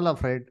are all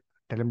afraid,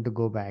 tell them to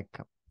go back.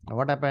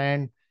 What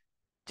happened?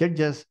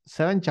 Judges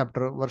 7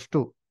 chapter verse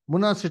 2.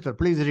 Muna sister,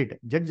 please read.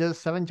 Judges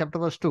 7 chapter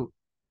verse 2.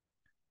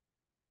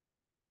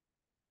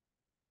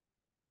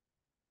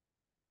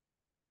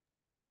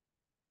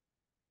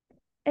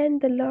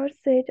 And the Lord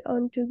said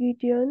unto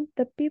Gideon,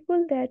 the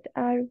people that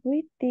are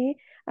with thee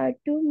are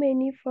too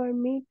many for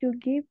me to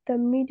give the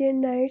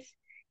Midianites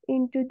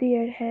into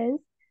their hands,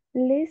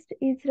 lest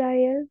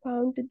Israel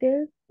found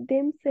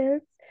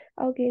themselves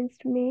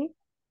against me,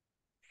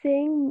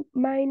 saying,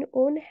 mine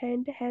own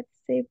hand hath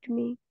saved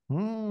me.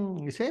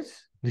 He says,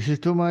 this is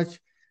too much.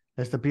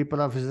 Let the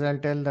people of Israel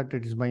tell that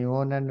it is my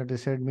own hand that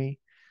has saved me.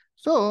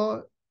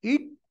 So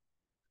he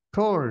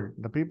told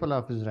the people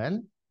of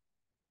Israel,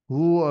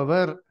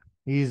 whoever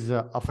is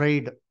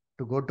afraid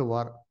to go to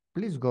war,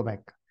 please go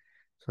back.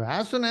 So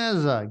as soon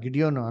as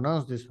Gideon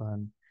announced this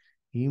one,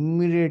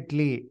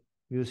 immediately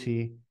you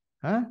see,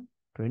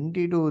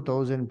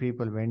 22,000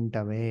 people went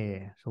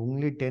away. So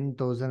only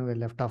 10,000 were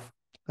left off.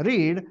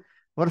 Read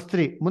verse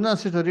 3. Munna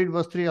sister, read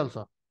verse 3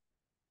 also.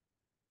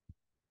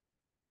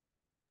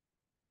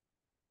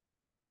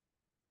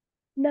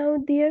 Now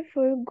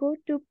therefore go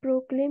to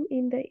proclaim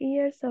in the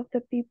ears of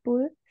the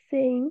people,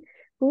 saying,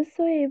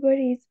 whosoever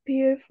is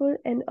fearful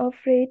and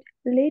afraid,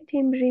 let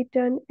him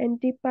return and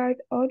depart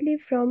only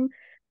from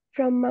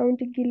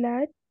Mount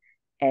Gilead.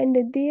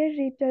 And there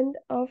returned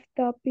of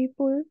the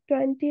people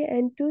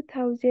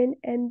 22,000,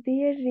 and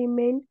there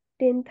remained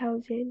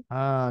 10,000.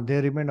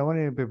 They remained how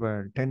many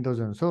people?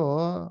 10,000.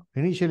 So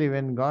initially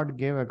when God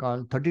gave a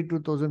call,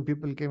 32,000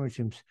 people came, it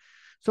seems.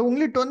 So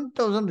only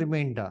 20,000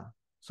 remained.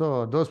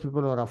 So those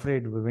people were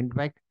afraid, we went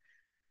back.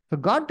 So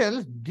God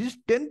tells, this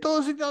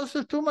 10,000 also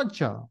is too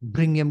much.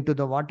 Bring him to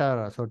the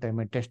water so that I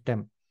may test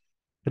them.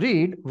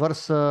 Read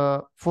verse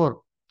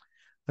 4.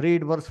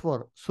 Read verse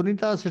 4.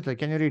 Sunita sister,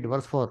 can you read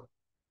verse 4?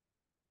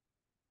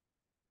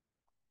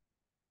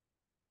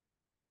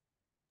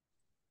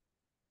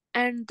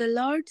 And the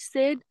Lord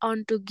said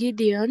unto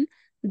Gideon,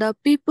 the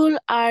people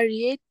are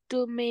yet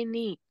too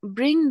many.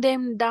 Bring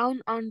them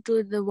down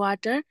unto the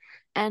water,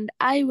 and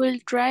I will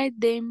try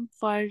them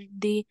for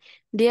thee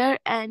there,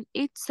 and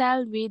it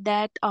shall be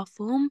that of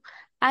whom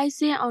I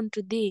say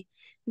unto thee,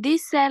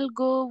 this shall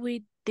go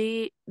with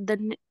thee,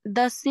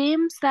 the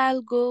same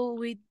shall go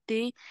with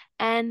thee,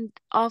 and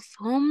of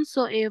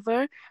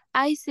whomsoever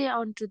I say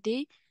unto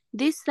thee,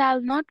 this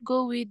shall not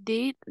go with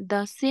thee,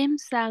 the same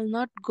shall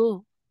not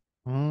go.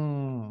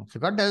 So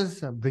God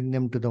does bring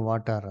them to the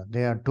water.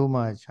 They are too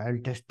much. I'll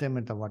test them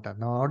at the water.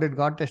 Now, how did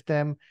God test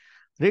them?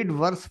 Read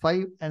verse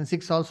 5 and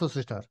 6 also,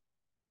 sister.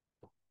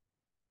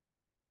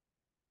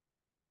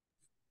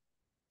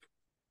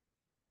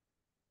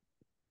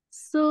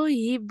 Also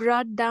he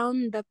brought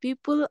down the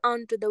people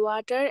unto the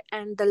water,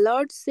 and the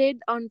Lord said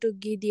unto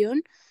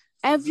Gideon,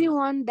 every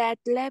one that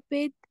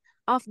lappeth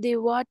of the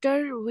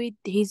water with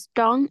his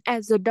tongue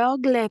as a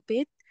dog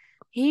lappeth,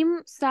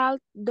 him shalt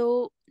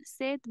thou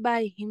set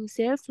by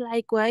himself.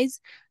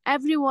 Likewise,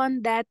 every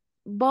one that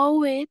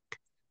boweth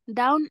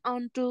down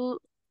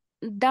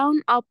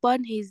down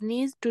upon his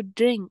knees to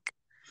drink.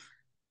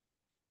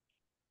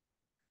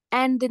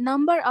 And the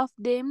number of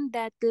them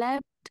that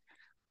lapped,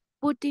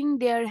 putting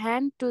their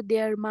hand to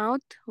their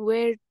mouth,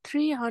 were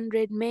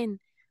 300 men.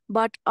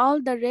 But all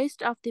the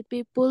rest of the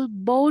people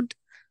bowed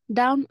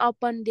down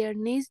upon their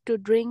knees to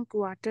drink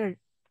water.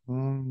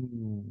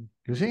 You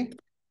see?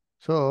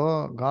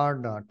 So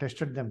God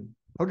tested them.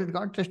 How did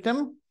God test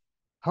them?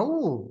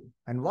 How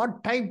and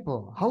what type?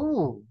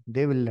 How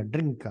they will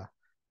drink?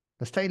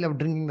 The style of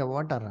drinking the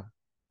water.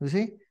 You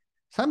see?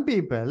 Some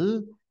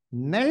people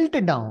knelt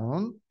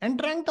down and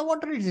drank the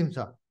water, it seems.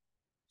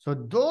 So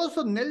those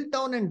who knelt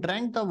down and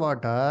drank the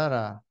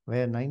water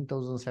were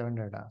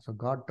 9,700. So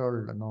God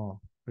told, no,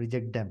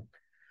 reject them.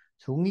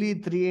 So only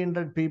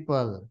 300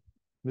 people,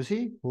 you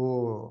see,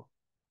 who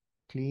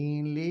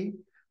cleanly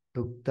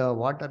took the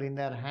water in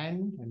their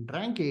hand and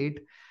drank it,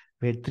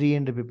 were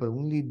 300 people.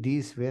 Only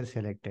these were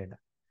selected.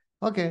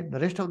 Okay, the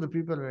rest of the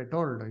people were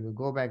told, you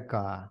go back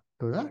to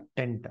the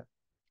tent.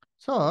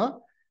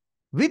 So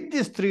with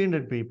these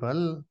 300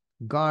 people,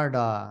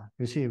 God,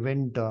 you see,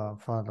 went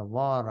for the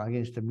war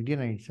against the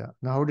Midianites.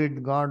 Now, how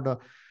did God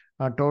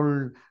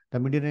told the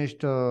Midianites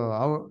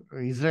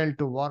Israel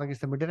to war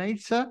against the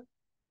Midianites?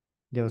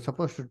 They were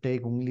supposed to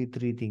take only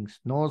three things: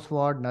 no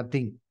sword,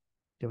 nothing.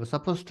 They were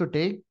supposed to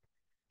take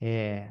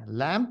a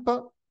lamp,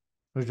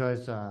 which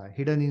was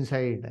hidden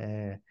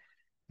inside,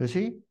 you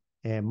see,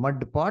 a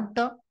mud pot,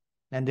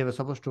 and they were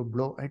supposed to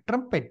blow a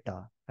trumpet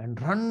and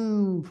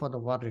run for the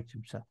war. It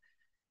seems.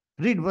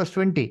 Read verse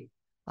 20.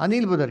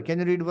 Anil Budar, can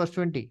you read verse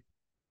 20?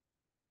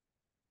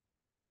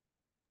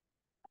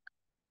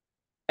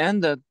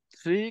 And the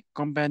three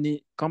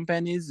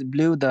companies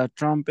blew the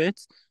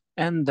trumpets,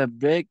 and they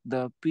brake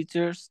the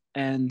pitchers,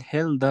 and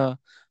held the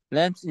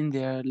lamps in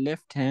their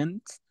left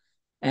hands,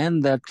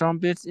 and the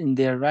trumpets in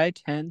their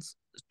right hands,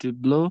 to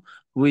blow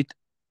with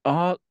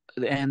all.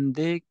 And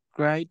they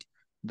cried,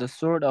 the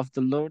sword of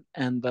the Lord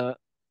and the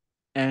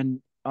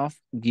end of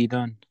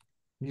Gideon.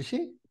 You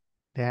see,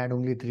 they had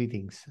only three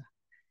things.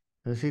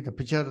 You see, the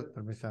picture,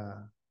 there was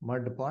a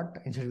mud pot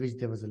inside which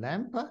there was a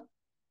lamp,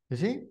 you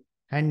see,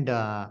 and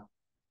a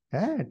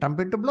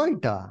trumpet to blow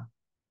it.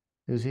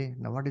 You see,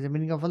 now what is the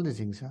meaning of all these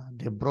things?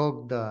 They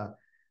broke the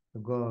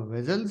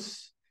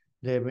vessels,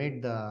 they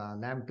made the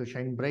lamp to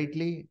shine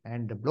brightly,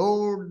 and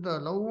blowed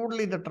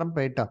loudly the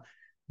trumpet.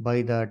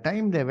 By the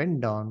time they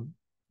went down,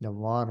 the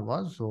war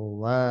was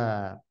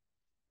over.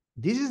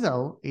 This is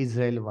how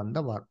Israel won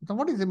the war. Now,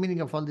 what is the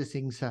meaning of all these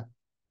things?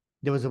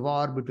 There was a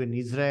war between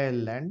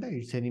Israel and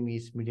its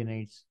enemies,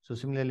 Midianites. So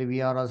similarly,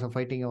 we are also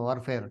fighting a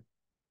warfare.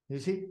 You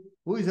see,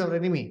 who is our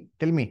enemy?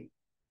 Tell me.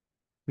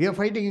 We are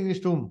fighting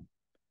against whom?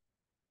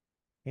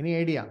 Any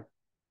idea?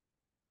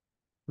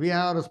 We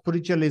are a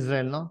spiritual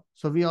Israel, no?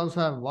 So we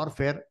also have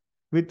warfare.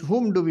 With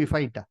whom do we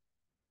fight?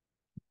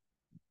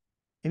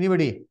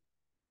 Anybody?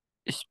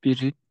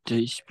 Spirit.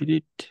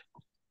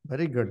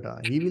 Very good.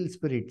 Evil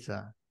spirits.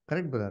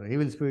 Correct, brother.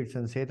 Evil spirits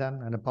and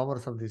Satan and the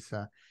powers of this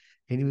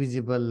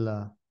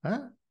invisible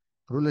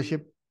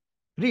rulership.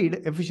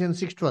 Read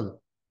Ephesians 6:12.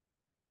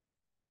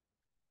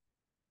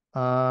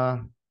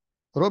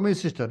 Roman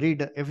sister,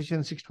 read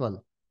Ephesians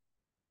 6:12.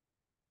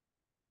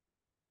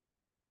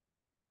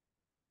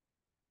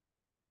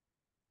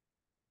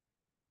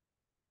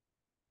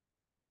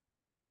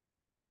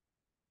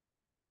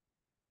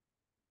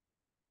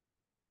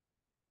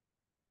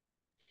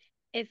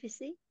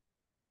 Ephesus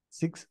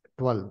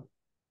 6:12.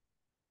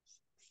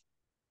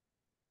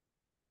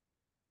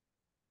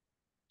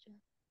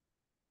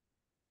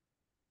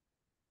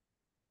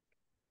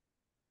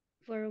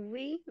 For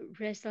we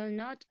wrestle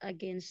not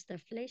against the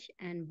flesh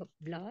and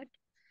blood,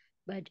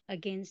 but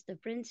against the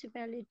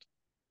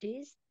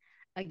principalities,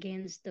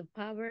 against the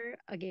power,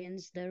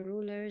 against the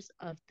rulers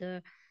of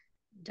the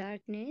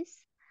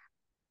darkness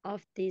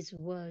of this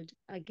world,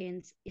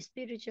 against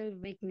spiritual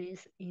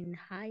weakness in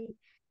high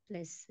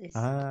places.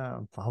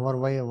 Our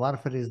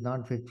warfare is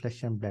not with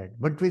flesh and blood,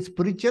 but with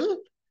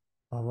spiritual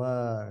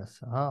powers.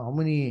 How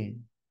many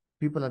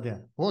people are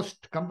there?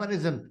 Post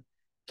comparison.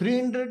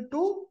 300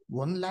 to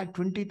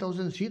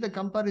 1,20,000. See the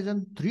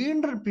comparison.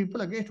 300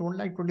 people against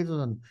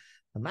 1,20,000.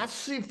 A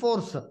massive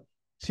force.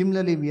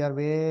 Similarly, we are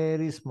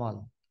very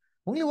small.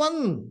 Only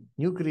one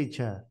new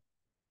creature.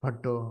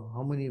 But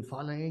how many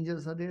fallen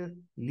angels are there?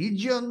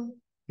 Legion,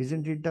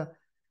 isn't it?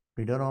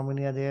 We don't know how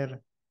many are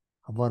there.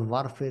 Our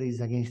warfare is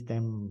against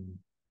them.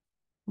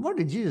 What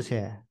did Jesus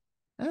say?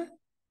 Huh?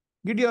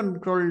 Gideon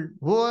told,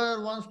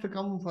 whoever wants to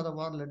come for the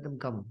war, let them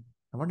come.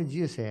 And what did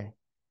Jesus say?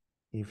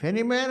 If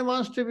any man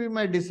wants to be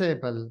my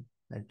disciple,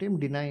 let him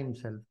deny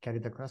himself, carry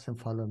the cross and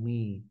follow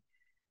me.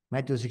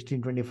 Matthew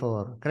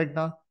 16:24. Correct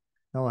now?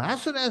 Now,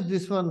 as soon as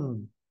this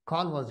one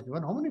call was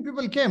given, how many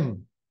people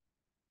came?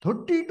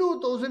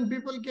 32,000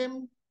 people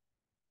came.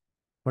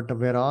 But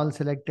were all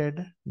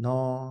selected?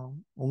 No,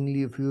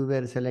 only a few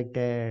were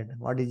selected.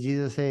 What did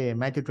Jesus say?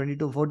 Matthew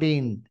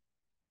 22:14.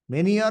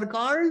 Many are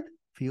called,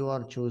 few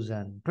are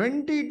chosen.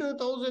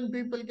 22,000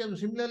 people came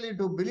similarly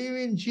to believe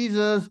in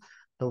Jesus.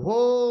 The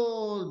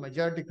whole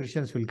majority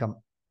Christians will come.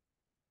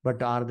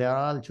 But are they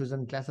all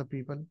chosen class of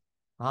people?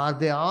 Are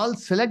they all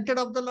selected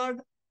of the Lord?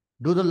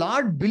 Do the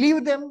Lord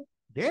believe them?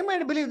 They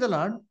might believe the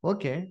Lord,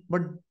 okay,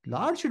 but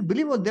Lord should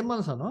believe on them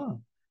also,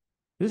 no?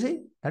 You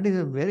see, that is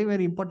a very,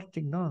 very important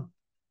thing, no?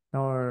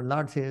 Now,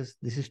 Lord says,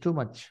 this is too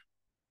much.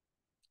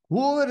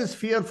 Whoever is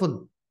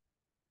fearful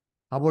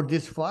about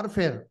this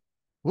warfare,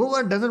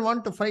 whoever doesn't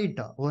want to fight,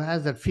 who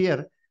has that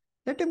fear,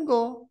 let him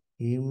go.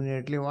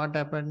 Immediately, what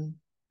happened?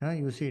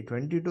 You see,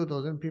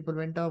 22,000 people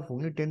went off,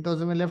 only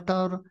 10,000 were left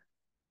out.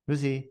 You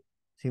see,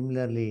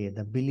 similarly,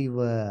 the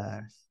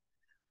believers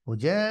who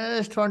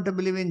just want to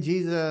believe in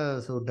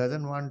Jesus, who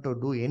doesn't want to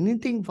do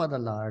anything for the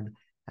Lord,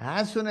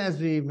 as soon as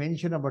we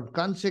mention about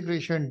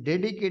consecration,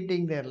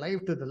 dedicating their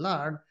life to the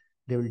Lord,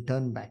 they will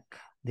turn back.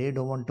 They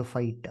don't want to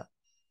fight.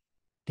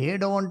 They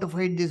don't want to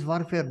fight this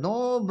warfare.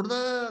 No,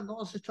 brother,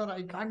 no, sister,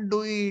 I can't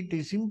do it.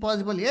 It's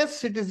impossible.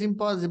 Yes, it is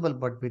impossible,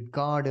 but with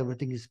God,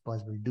 everything is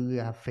possible. Do you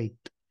have faith?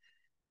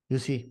 You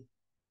see,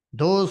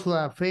 those who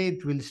have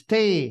faith will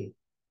stay,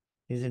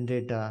 isn't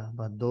it?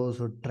 But those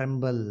who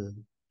tremble,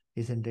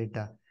 isn't it?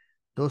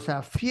 Those who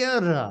have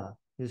fear,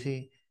 you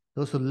see,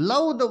 those who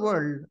love the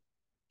world,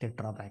 they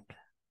draw back.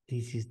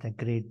 This is the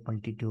great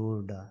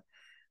multitude.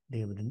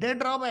 They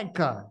draw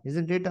back,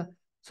 isn't it?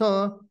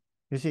 So,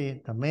 you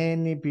see, the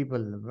many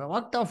people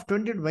walked off,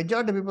 20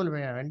 majority people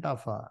went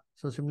off.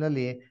 So,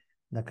 similarly,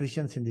 the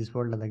Christians in this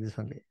world are like this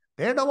only.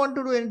 They don't want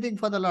to do anything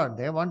for the Lord.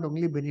 They want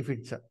only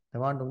benefits. They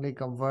want only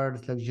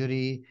comforts,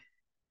 luxury,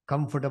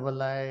 comfortable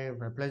life,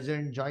 a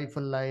pleasant,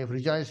 joyful life,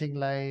 rejoicing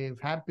life,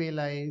 happy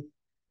life,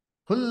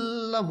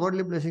 full of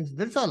worldly blessings.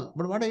 That's all.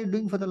 But what are you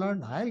doing for the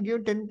Lord? I'll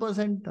give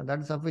 10%.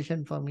 That's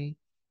sufficient for me.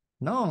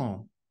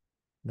 No,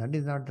 that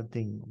is not the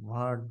thing.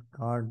 What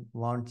God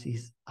wants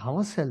is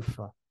ourselves.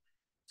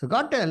 So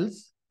God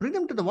tells, bring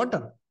them to the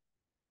water.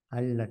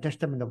 I'll test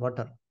them in the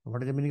water.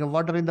 What is the meaning of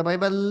water in the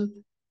Bible?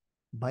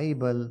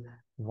 Bible,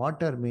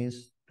 water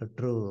means the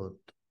truth.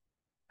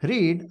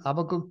 Read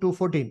Habakkuk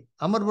 2:14.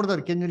 Amar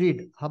brother, can you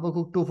read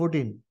Habakkuk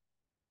 2:14?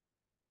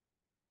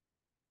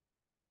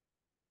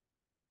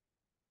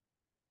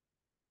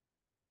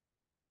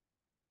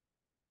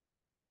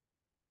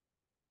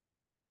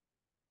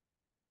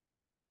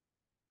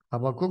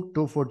 Habakkuk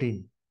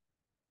 2:14.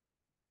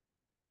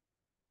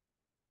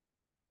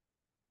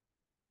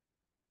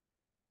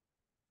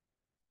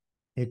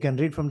 You can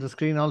read from the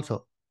screen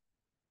also.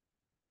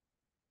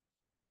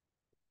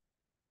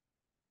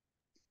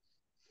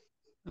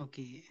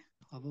 Okay,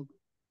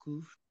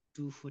 Habakkuk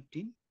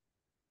 2:14.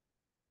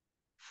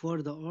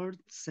 For the earth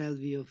shall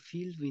be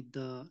filled with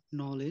the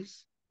knowledge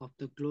of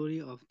the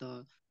glory of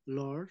the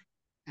Lord,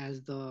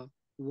 as the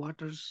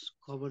waters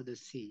cover the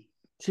sea.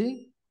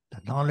 See,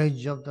 the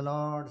knowledge of the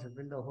Lord shall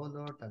fill the whole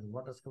earth and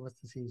waters covers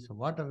the sea. So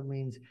water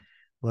means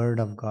word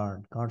of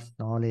God, God's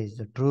knowledge,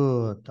 the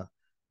truth.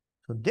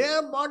 So they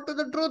are brought to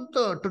the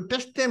truth to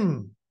test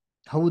them.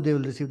 How they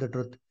will receive the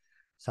truth.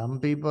 Some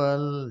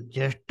people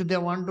just they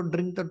want to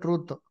drink the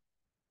truth.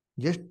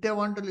 Just they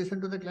want to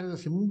listen to the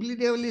class. Simply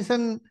they will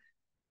listen.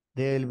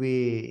 They will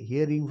be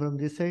hearing from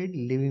this side,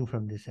 living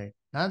from this side.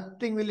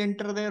 Nothing will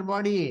enter their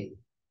body.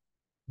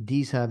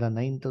 These are the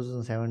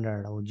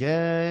 9,700 who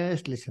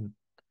just listen.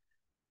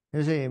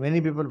 You see, many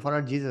people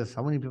followed Jesus.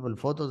 How many people?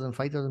 4,000,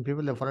 5,000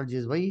 people have followed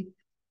Jesus. Why?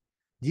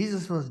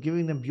 Jesus was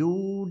giving them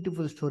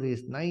beautiful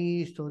stories,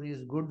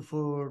 good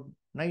food,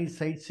 nice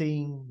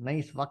sightseeing,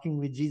 nice walking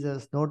with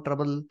Jesus, no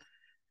trouble,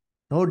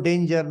 no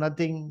danger,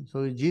 nothing.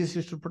 So Jesus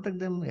used to protect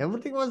them.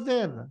 Everything was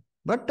there.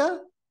 But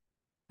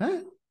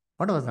huh?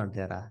 What was not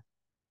there?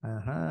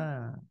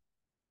 Uh-huh.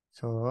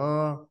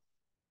 So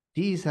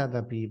these are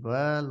the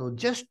people who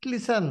just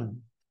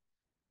listen,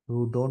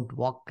 who don't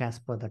walk as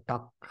per the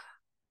talk,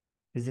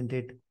 isn't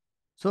it?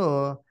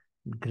 So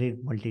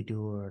great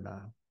multitude.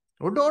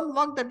 Who don't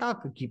walk the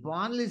talk. Keep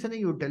on listening.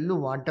 You tell you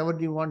whatever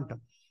you want.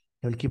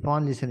 They will keep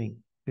on listening.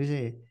 You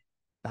see,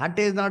 that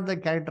is not the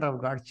character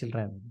of God's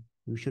children.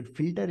 You should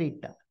filter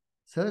it.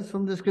 Search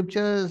from the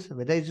scriptures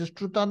whether it is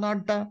truth or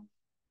not.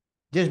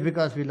 Just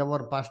because we love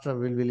our pastor,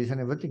 will we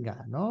listen everything?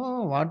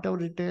 No,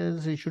 whatever it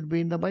is, it should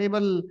be in the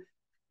Bible.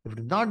 If it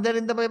is not there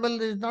in the Bible,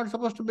 it is not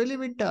supposed to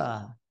believe it.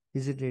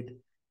 Isn't it?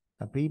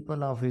 The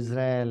people of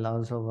Israel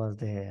also was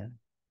there.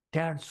 They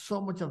had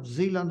so much of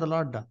zeal on the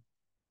Lord,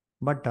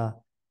 but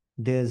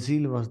their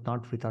zeal was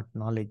not without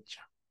knowledge.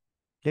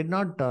 They did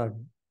not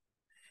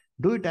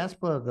do it as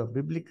per the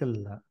biblical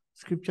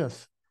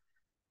scriptures.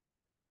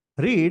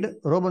 Read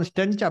Romans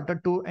 10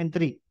 chapter 2 and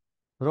 3.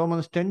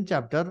 Romans 10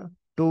 chapter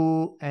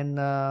 2 and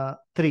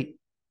 3.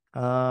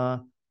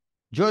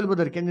 Joel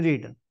brother, can you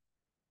read?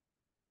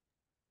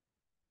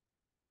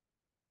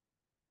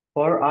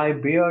 For I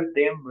bear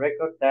them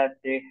record that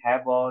they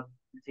have a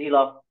zeal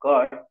of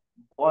God,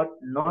 but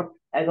not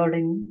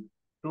according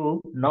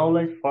to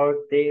knowledge, for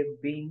they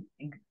being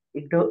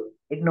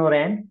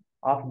ignorant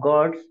of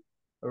God's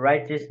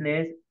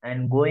righteousness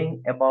and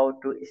going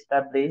about to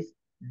establish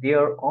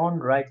their own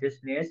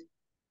righteousness,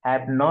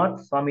 have not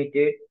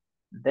submitted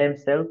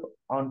themselves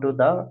unto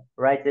the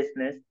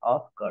righteousness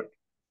of God.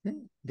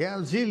 They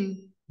have zeal,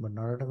 but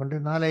not according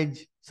to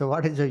knowledge. So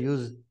what is the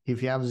use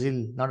if you have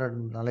zeal, not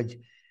according to knowledge?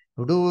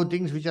 You do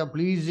things which are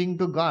pleasing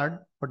to God,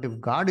 but if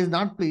God is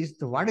not pleased,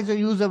 so what is the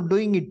use of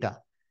doing it?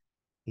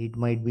 It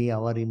might be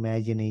our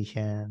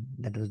imagination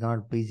that was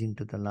not pleasing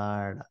to the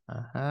Lord.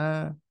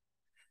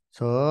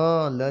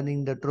 So,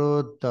 learning the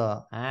truth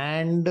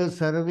and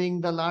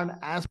serving the Lord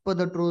as per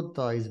the truth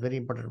is very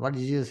important. What did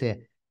Jesus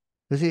say?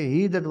 You see,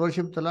 he that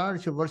worships the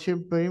Lord should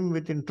worship him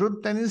within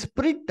truth and in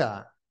spirit.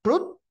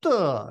 Truth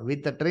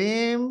with the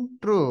same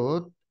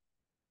truth,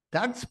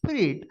 that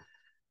spirit,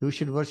 you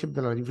should worship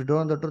the Lord. If you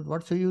don't know the truth,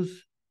 what's the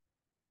use?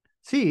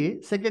 See,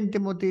 2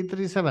 Timothy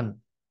 3:7.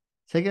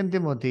 2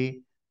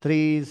 Timothy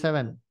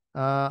 3:7.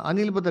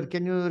 Anil Badar,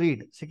 can you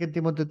read 2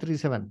 Timothy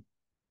 3:7?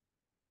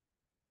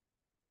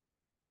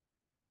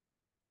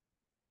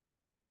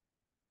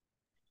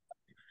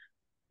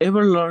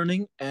 Ever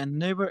learning and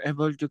never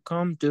able to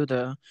come to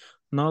the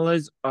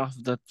knowledge of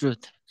the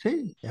truth.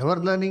 See, ever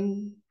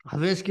learning,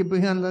 always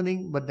keeping on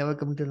learning, but never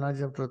come to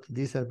knowledge of truth.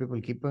 These are people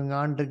keeping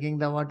on drinking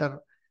the water,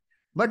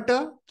 but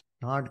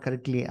not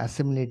correctly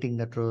assimilating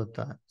the truth.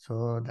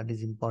 So that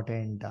is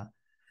important.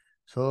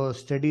 So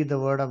study the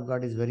word of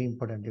God is very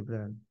important.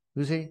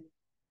 You see,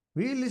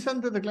 we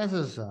listen to the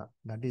classes.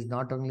 That is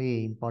not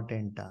only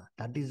important.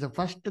 That is the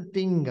first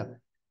thing.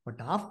 But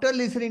after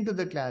listening to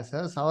the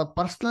classes, our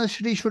personal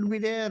study should be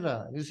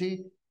there. You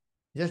see,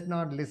 just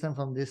not listen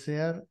from this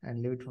year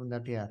and leave it from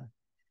that year.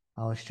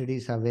 Our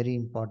studies are very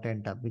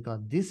important because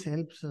this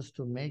helps us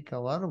to make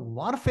our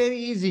warfare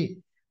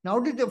easy. Now,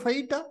 did they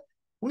fight?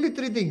 Only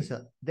three things.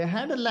 They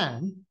had a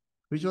lamb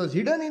which was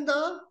hidden in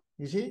the,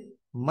 you see,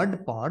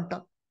 mud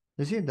pot,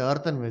 you see, the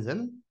earthen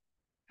vessel,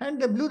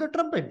 and they blew the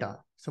trumpet.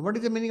 So, what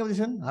is the meaning of this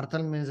one?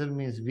 Earthen vessel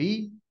means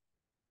we,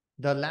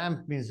 the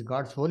lamp means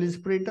God's Holy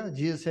Spirit.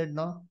 Jesus said,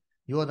 no,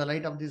 you are the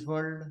light of this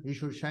world, you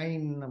should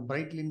shine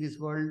brightly in this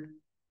world.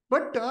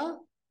 But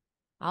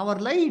our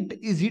light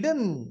is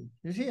hidden.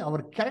 You see,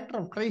 our character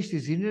of Christ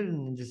is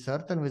hidden in this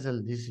earthen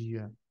vessel, this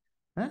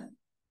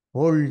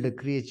old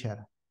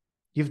creature.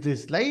 If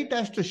this light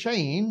has to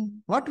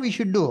shine, what we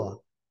should do?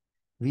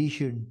 We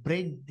should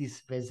break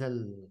this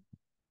vessel.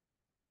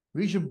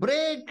 We should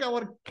break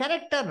our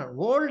character,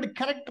 old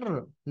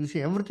character. You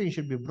see, everything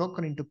should be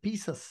broken into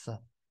pieces.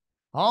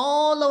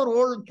 All our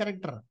old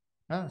character,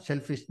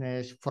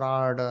 selfishness,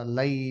 fraud,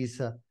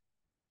 lies,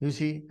 you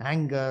see,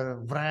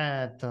 anger,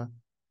 wrath,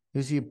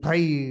 you see,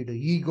 pride,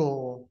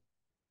 ego,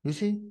 you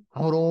see,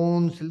 our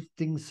own self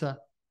things,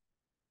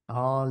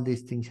 all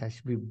these things has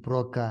to be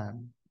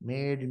broken,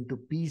 made into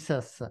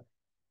pieces.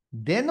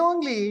 Then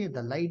only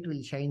the light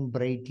will shine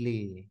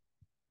brightly.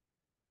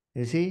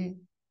 You see,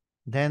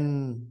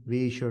 then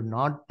we should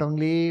not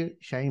only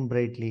shine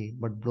brightly,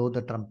 but blow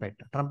the trumpet.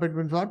 Trumpet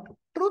means what?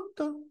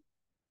 Truth.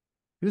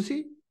 You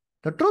see,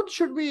 the truth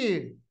should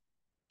be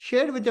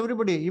shared with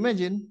everybody.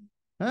 Imagine,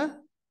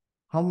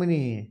 how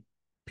many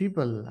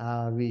people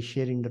are we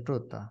sharing the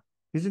truth?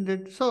 Isn't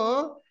it?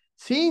 So,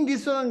 seeing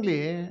this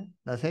only,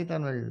 the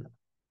Satan will,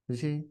 you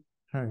see,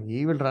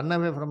 he will run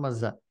away from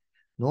us.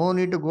 No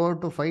need to go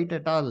to fight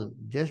at all.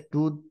 Just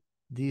do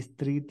these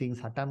three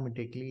things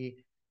automatically.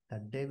 The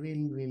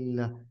devil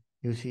will,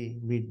 you see,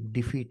 be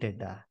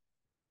defeated.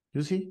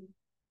 You see?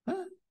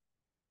 Huh?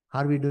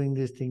 Are we doing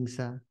these things?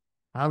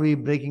 Are we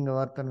breaking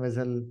our earthen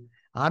vessel?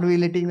 Are we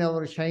letting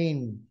our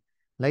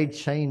light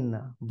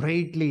shine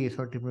brightly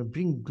so it will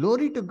bring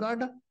glory to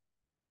God?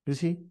 You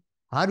see?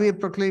 Are we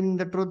proclaiming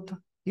the truth?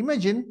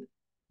 Imagine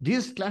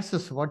these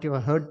classes, what you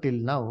have heard till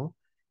now.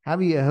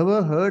 Have you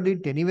ever heard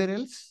it anywhere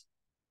else?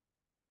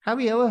 Have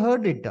you ever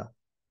heard it?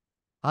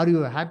 Are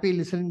you happy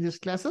listening to these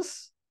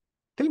classes?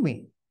 Tell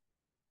me.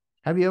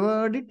 Have you ever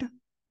heard it?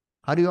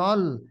 Are you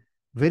all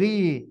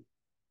very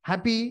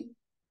happy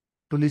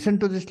to listen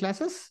to these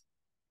classes?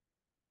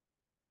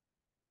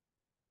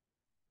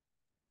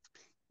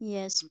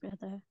 Yes,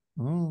 brother.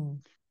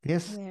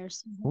 Yes. We are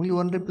so Only happy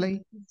one to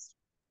reply. this.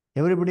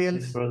 Everybody Yes,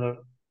 else? brother.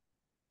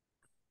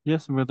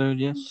 Yes, brother,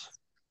 yes.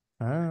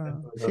 Yes,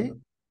 See, brother.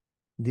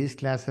 these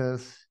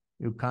classes,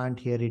 you can't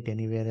hear it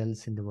anywhere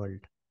else in the world.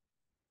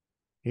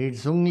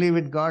 It's only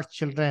with God's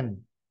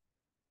children.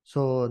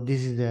 So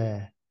this is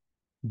a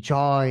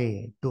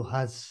joy to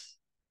us.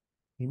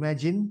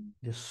 Imagine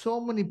there's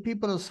so many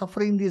people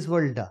suffering in this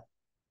world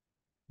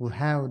who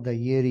have the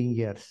hearing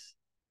ears.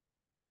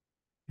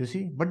 You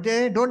see, but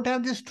they don't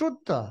have this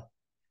truth. Are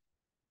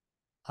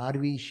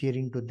we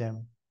sharing to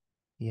them?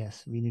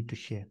 Yes, we need to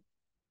share.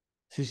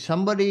 See,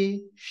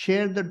 somebody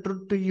share the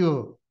truth to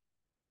you.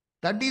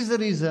 That is the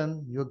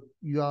reason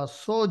you are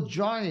so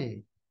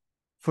joyful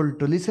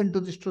to listen to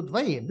this truth.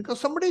 Why? Because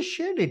somebody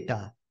shared it.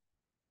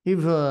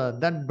 If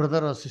that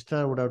brother or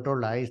sister would have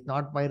told, it's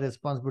not my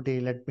responsibility,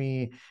 let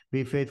me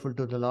be faithful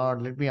to the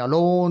Lord, let me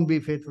alone be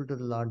faithful to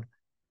the Lord.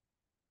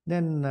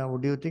 then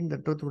would you think the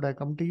truth would have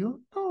come to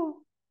you? No.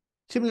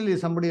 Similarly,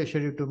 somebody has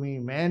shared it to me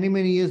many,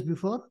 many years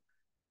before.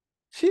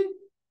 See,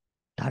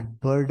 that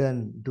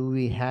burden, do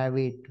we have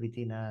it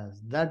within us?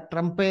 That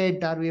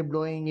trumpet, are we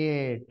blowing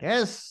it?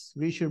 Yes,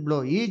 we should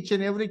blow. Each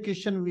and every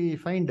Christian we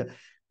find,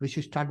 we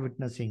should start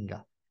witnessing.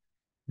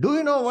 Do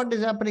you know what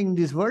is happening in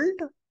this world?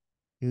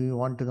 You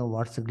want to know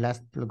what's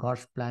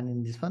God's plan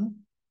in this one?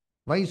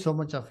 Why so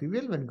much of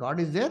evil when God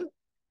is there?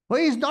 Why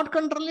is not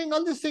controlling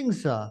all these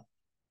things?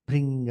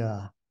 Bring,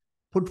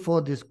 put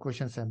forth these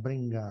questions and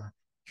bring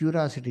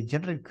curiosity,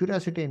 generate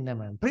curiosity in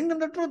them and bring them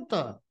the truth.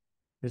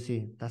 You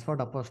see, that's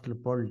what Apostle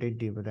Paul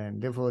did.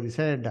 And therefore, he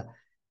said,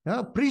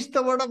 preach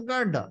the word of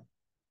God.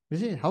 You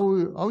see,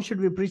 how should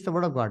we preach the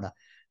word of God?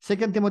 2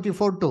 Timothy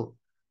 4:2.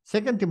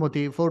 2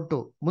 Timothy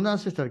 4:2. Muna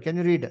sister, can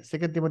you read 2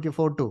 Timothy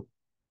 4:2?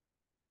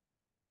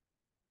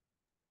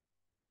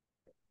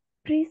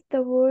 Preach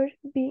the word,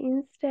 be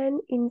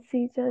instant in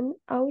season,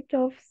 out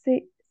of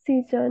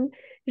season,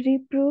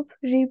 reprove,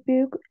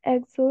 rebuke,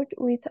 exhort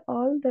with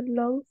all the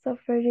long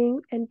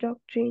suffering and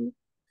doctrine.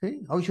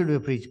 See, how should we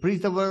preach?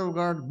 Preach the word of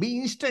God, be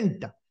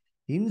instant.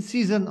 In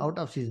season, out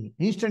of season.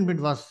 Instant meat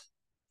was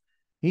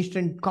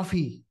instant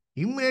coffee.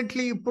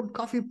 Immediately you put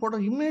coffee powder,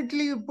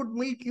 immediately you put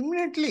milk,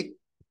 immediately.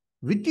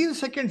 Within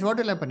seconds, what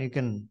will happen? You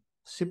can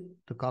sip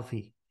the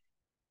coffee.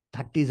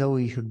 That is how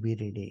we should be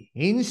ready.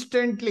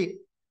 Instantly.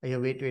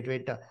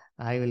 Wait.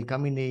 I will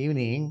come in the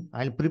evening.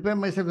 I'll prepare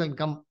myself and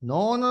come.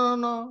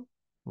 No.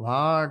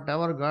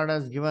 Whatever God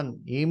has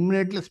given,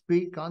 immediately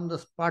speak on the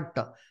spot.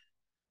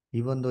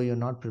 Even though you're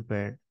not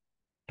prepared,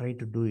 try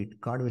to do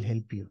it. God will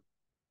help you.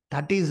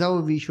 That is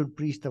how we should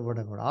preach the word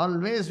of God.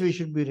 Always we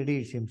should be ready,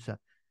 it seems.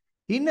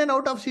 In and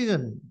out of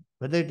season.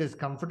 Whether it is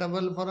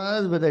comfortable for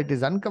us, whether it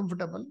is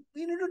uncomfortable,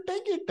 we need to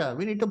take it.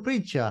 We need to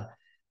preach.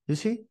 You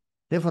see?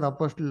 Therefore,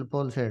 Apostle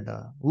Paul said,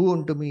 who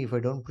unto me if I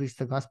don't preach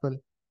the gospel?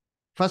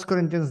 1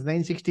 Corinthians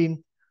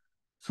 9:16.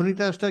 Sunita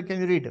Esther, can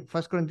you read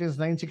 1 Corinthians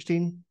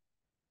 9:16?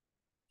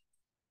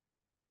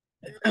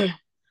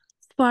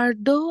 For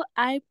though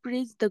I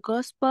preach the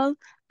gospel,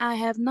 I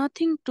have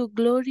nothing to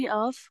glory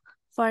of,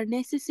 for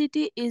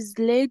necessity is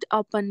laid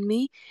upon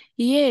me.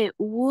 Yea,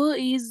 woe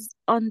is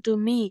unto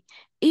me,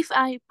 if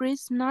I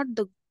preach not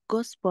the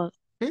gospel.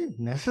 Hey,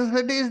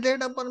 necessity is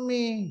laid upon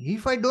me.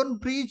 If I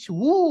don't preach,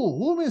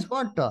 who means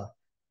what?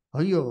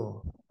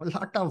 Ayyo, a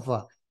lot of,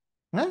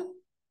 huh?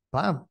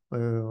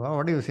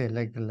 What do you say?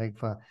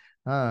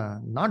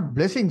 Not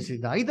blessings.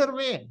 Either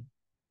way,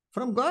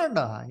 from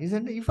God.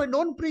 Isn't it? If I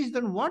don't preach,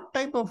 then what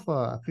type of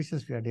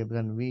Christians we are?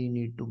 Then we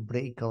need to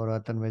break our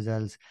earthen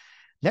vessels.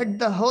 Let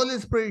the Holy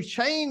Spirit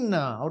shine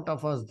out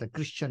of us, the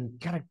Christian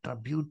character,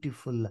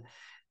 beautiful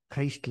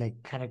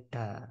Christ-like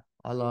character,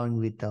 along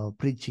with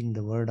preaching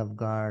the word of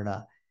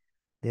God.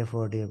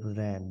 Therefore, dear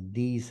brethren,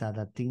 these are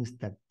the things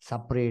that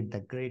separate the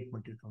great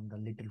multitude from the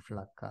little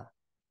flock.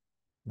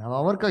 Now,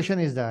 our question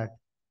is that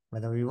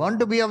whether we want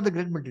to be of the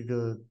great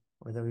multitude,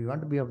 whether we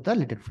want to be of the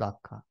little flock.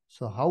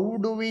 So, how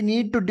do we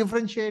need to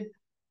differentiate?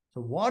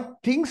 So, what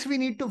things we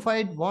need to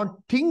fight, what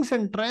things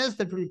and trials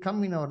that will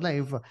come in our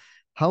life,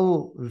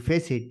 how we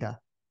face it,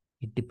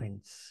 it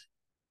depends.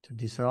 So,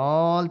 these are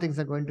all things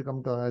are going to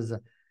come to us,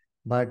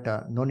 but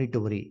no need to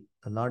worry.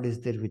 The Lord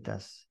is there with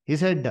us. He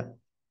said,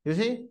 you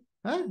see,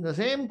 the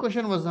same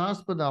question was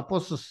asked by the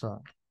apostles.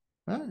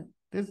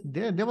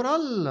 They were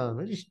all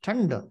very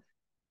stunned.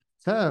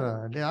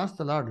 Sir, they asked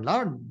the Lord,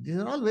 these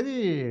are all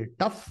very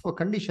tough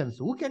conditions.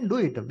 Who can do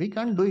it? We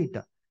can't do it.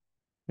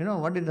 You know,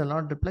 what did the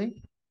Lord reply?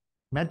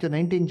 Matthew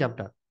 19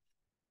 chapter.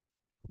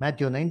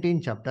 Matthew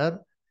 19 chapter.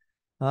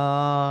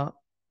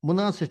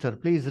 Muna sister,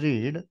 please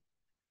read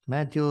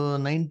Matthew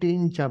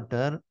 19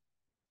 chapter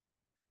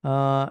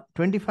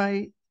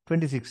 25,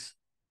 26.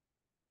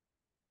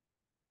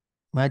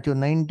 Matthew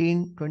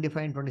 19,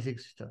 25 and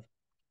 26, sister.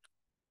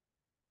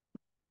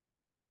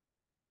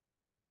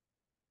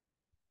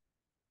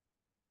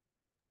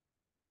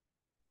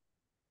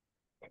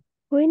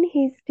 When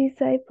his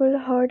disciples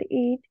heard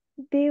it,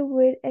 they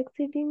were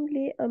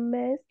exceedingly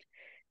amazed,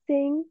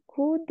 saying,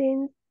 who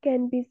then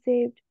can be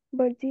saved?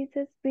 But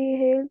Jesus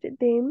beheld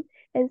them,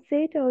 and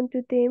said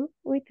unto them,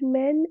 with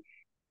men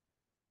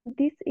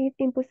this is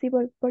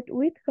impossible, but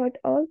with God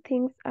all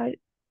things are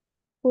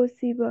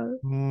possible.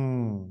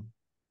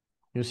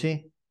 You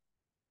see,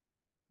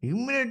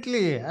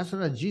 immediately as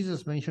soon as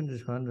Jesus mentioned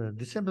this one, the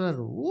disciples,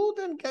 who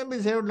then can be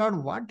saved,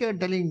 Lord? What you are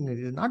telling it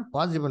is not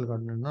possible,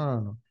 God.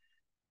 No.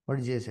 What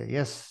did Jesus say?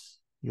 Yes,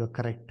 you are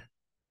correct.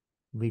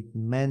 With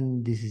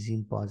men, this is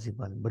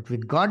impossible. But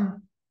with God,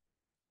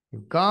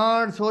 if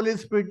God's Holy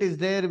Spirit is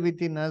there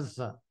within us,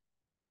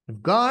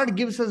 if God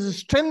gives us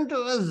strength to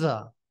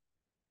us,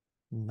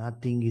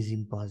 nothing is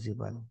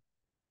impossible.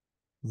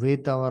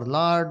 With our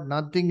Lord,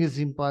 nothing is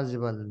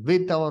impossible.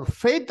 With our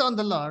faith on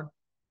the Lord,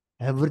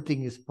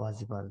 everything is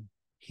possible.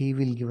 He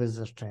will give us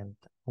the strength.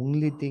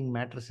 Only thing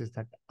matters is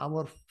that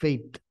our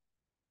faith.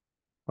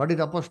 What did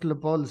Apostle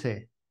Paul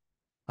say?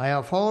 I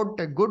have fought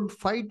a good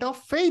fight of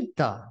faith.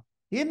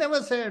 He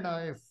never said,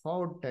 I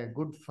fought a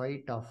good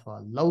fight of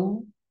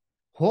love,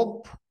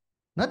 hope,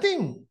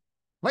 nothing.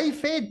 Why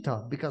faith?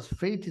 Because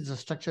faith is a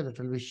structure that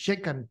will be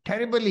shaken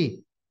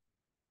terribly.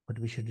 But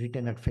we should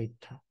retain that faith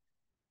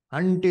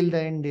until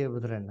the end, dear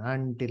brethren,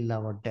 until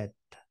our death.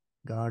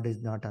 God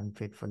is not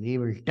unfaithful. He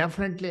will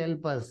definitely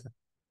help us.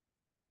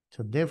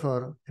 So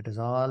therefore, let us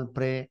all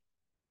pray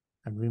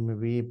that we may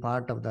be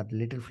part of that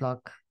little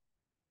flock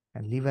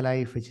and live a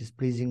life which is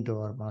pleasing to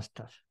our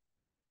Master.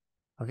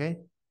 Okay?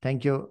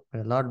 Thank you.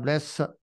 May the Lord bless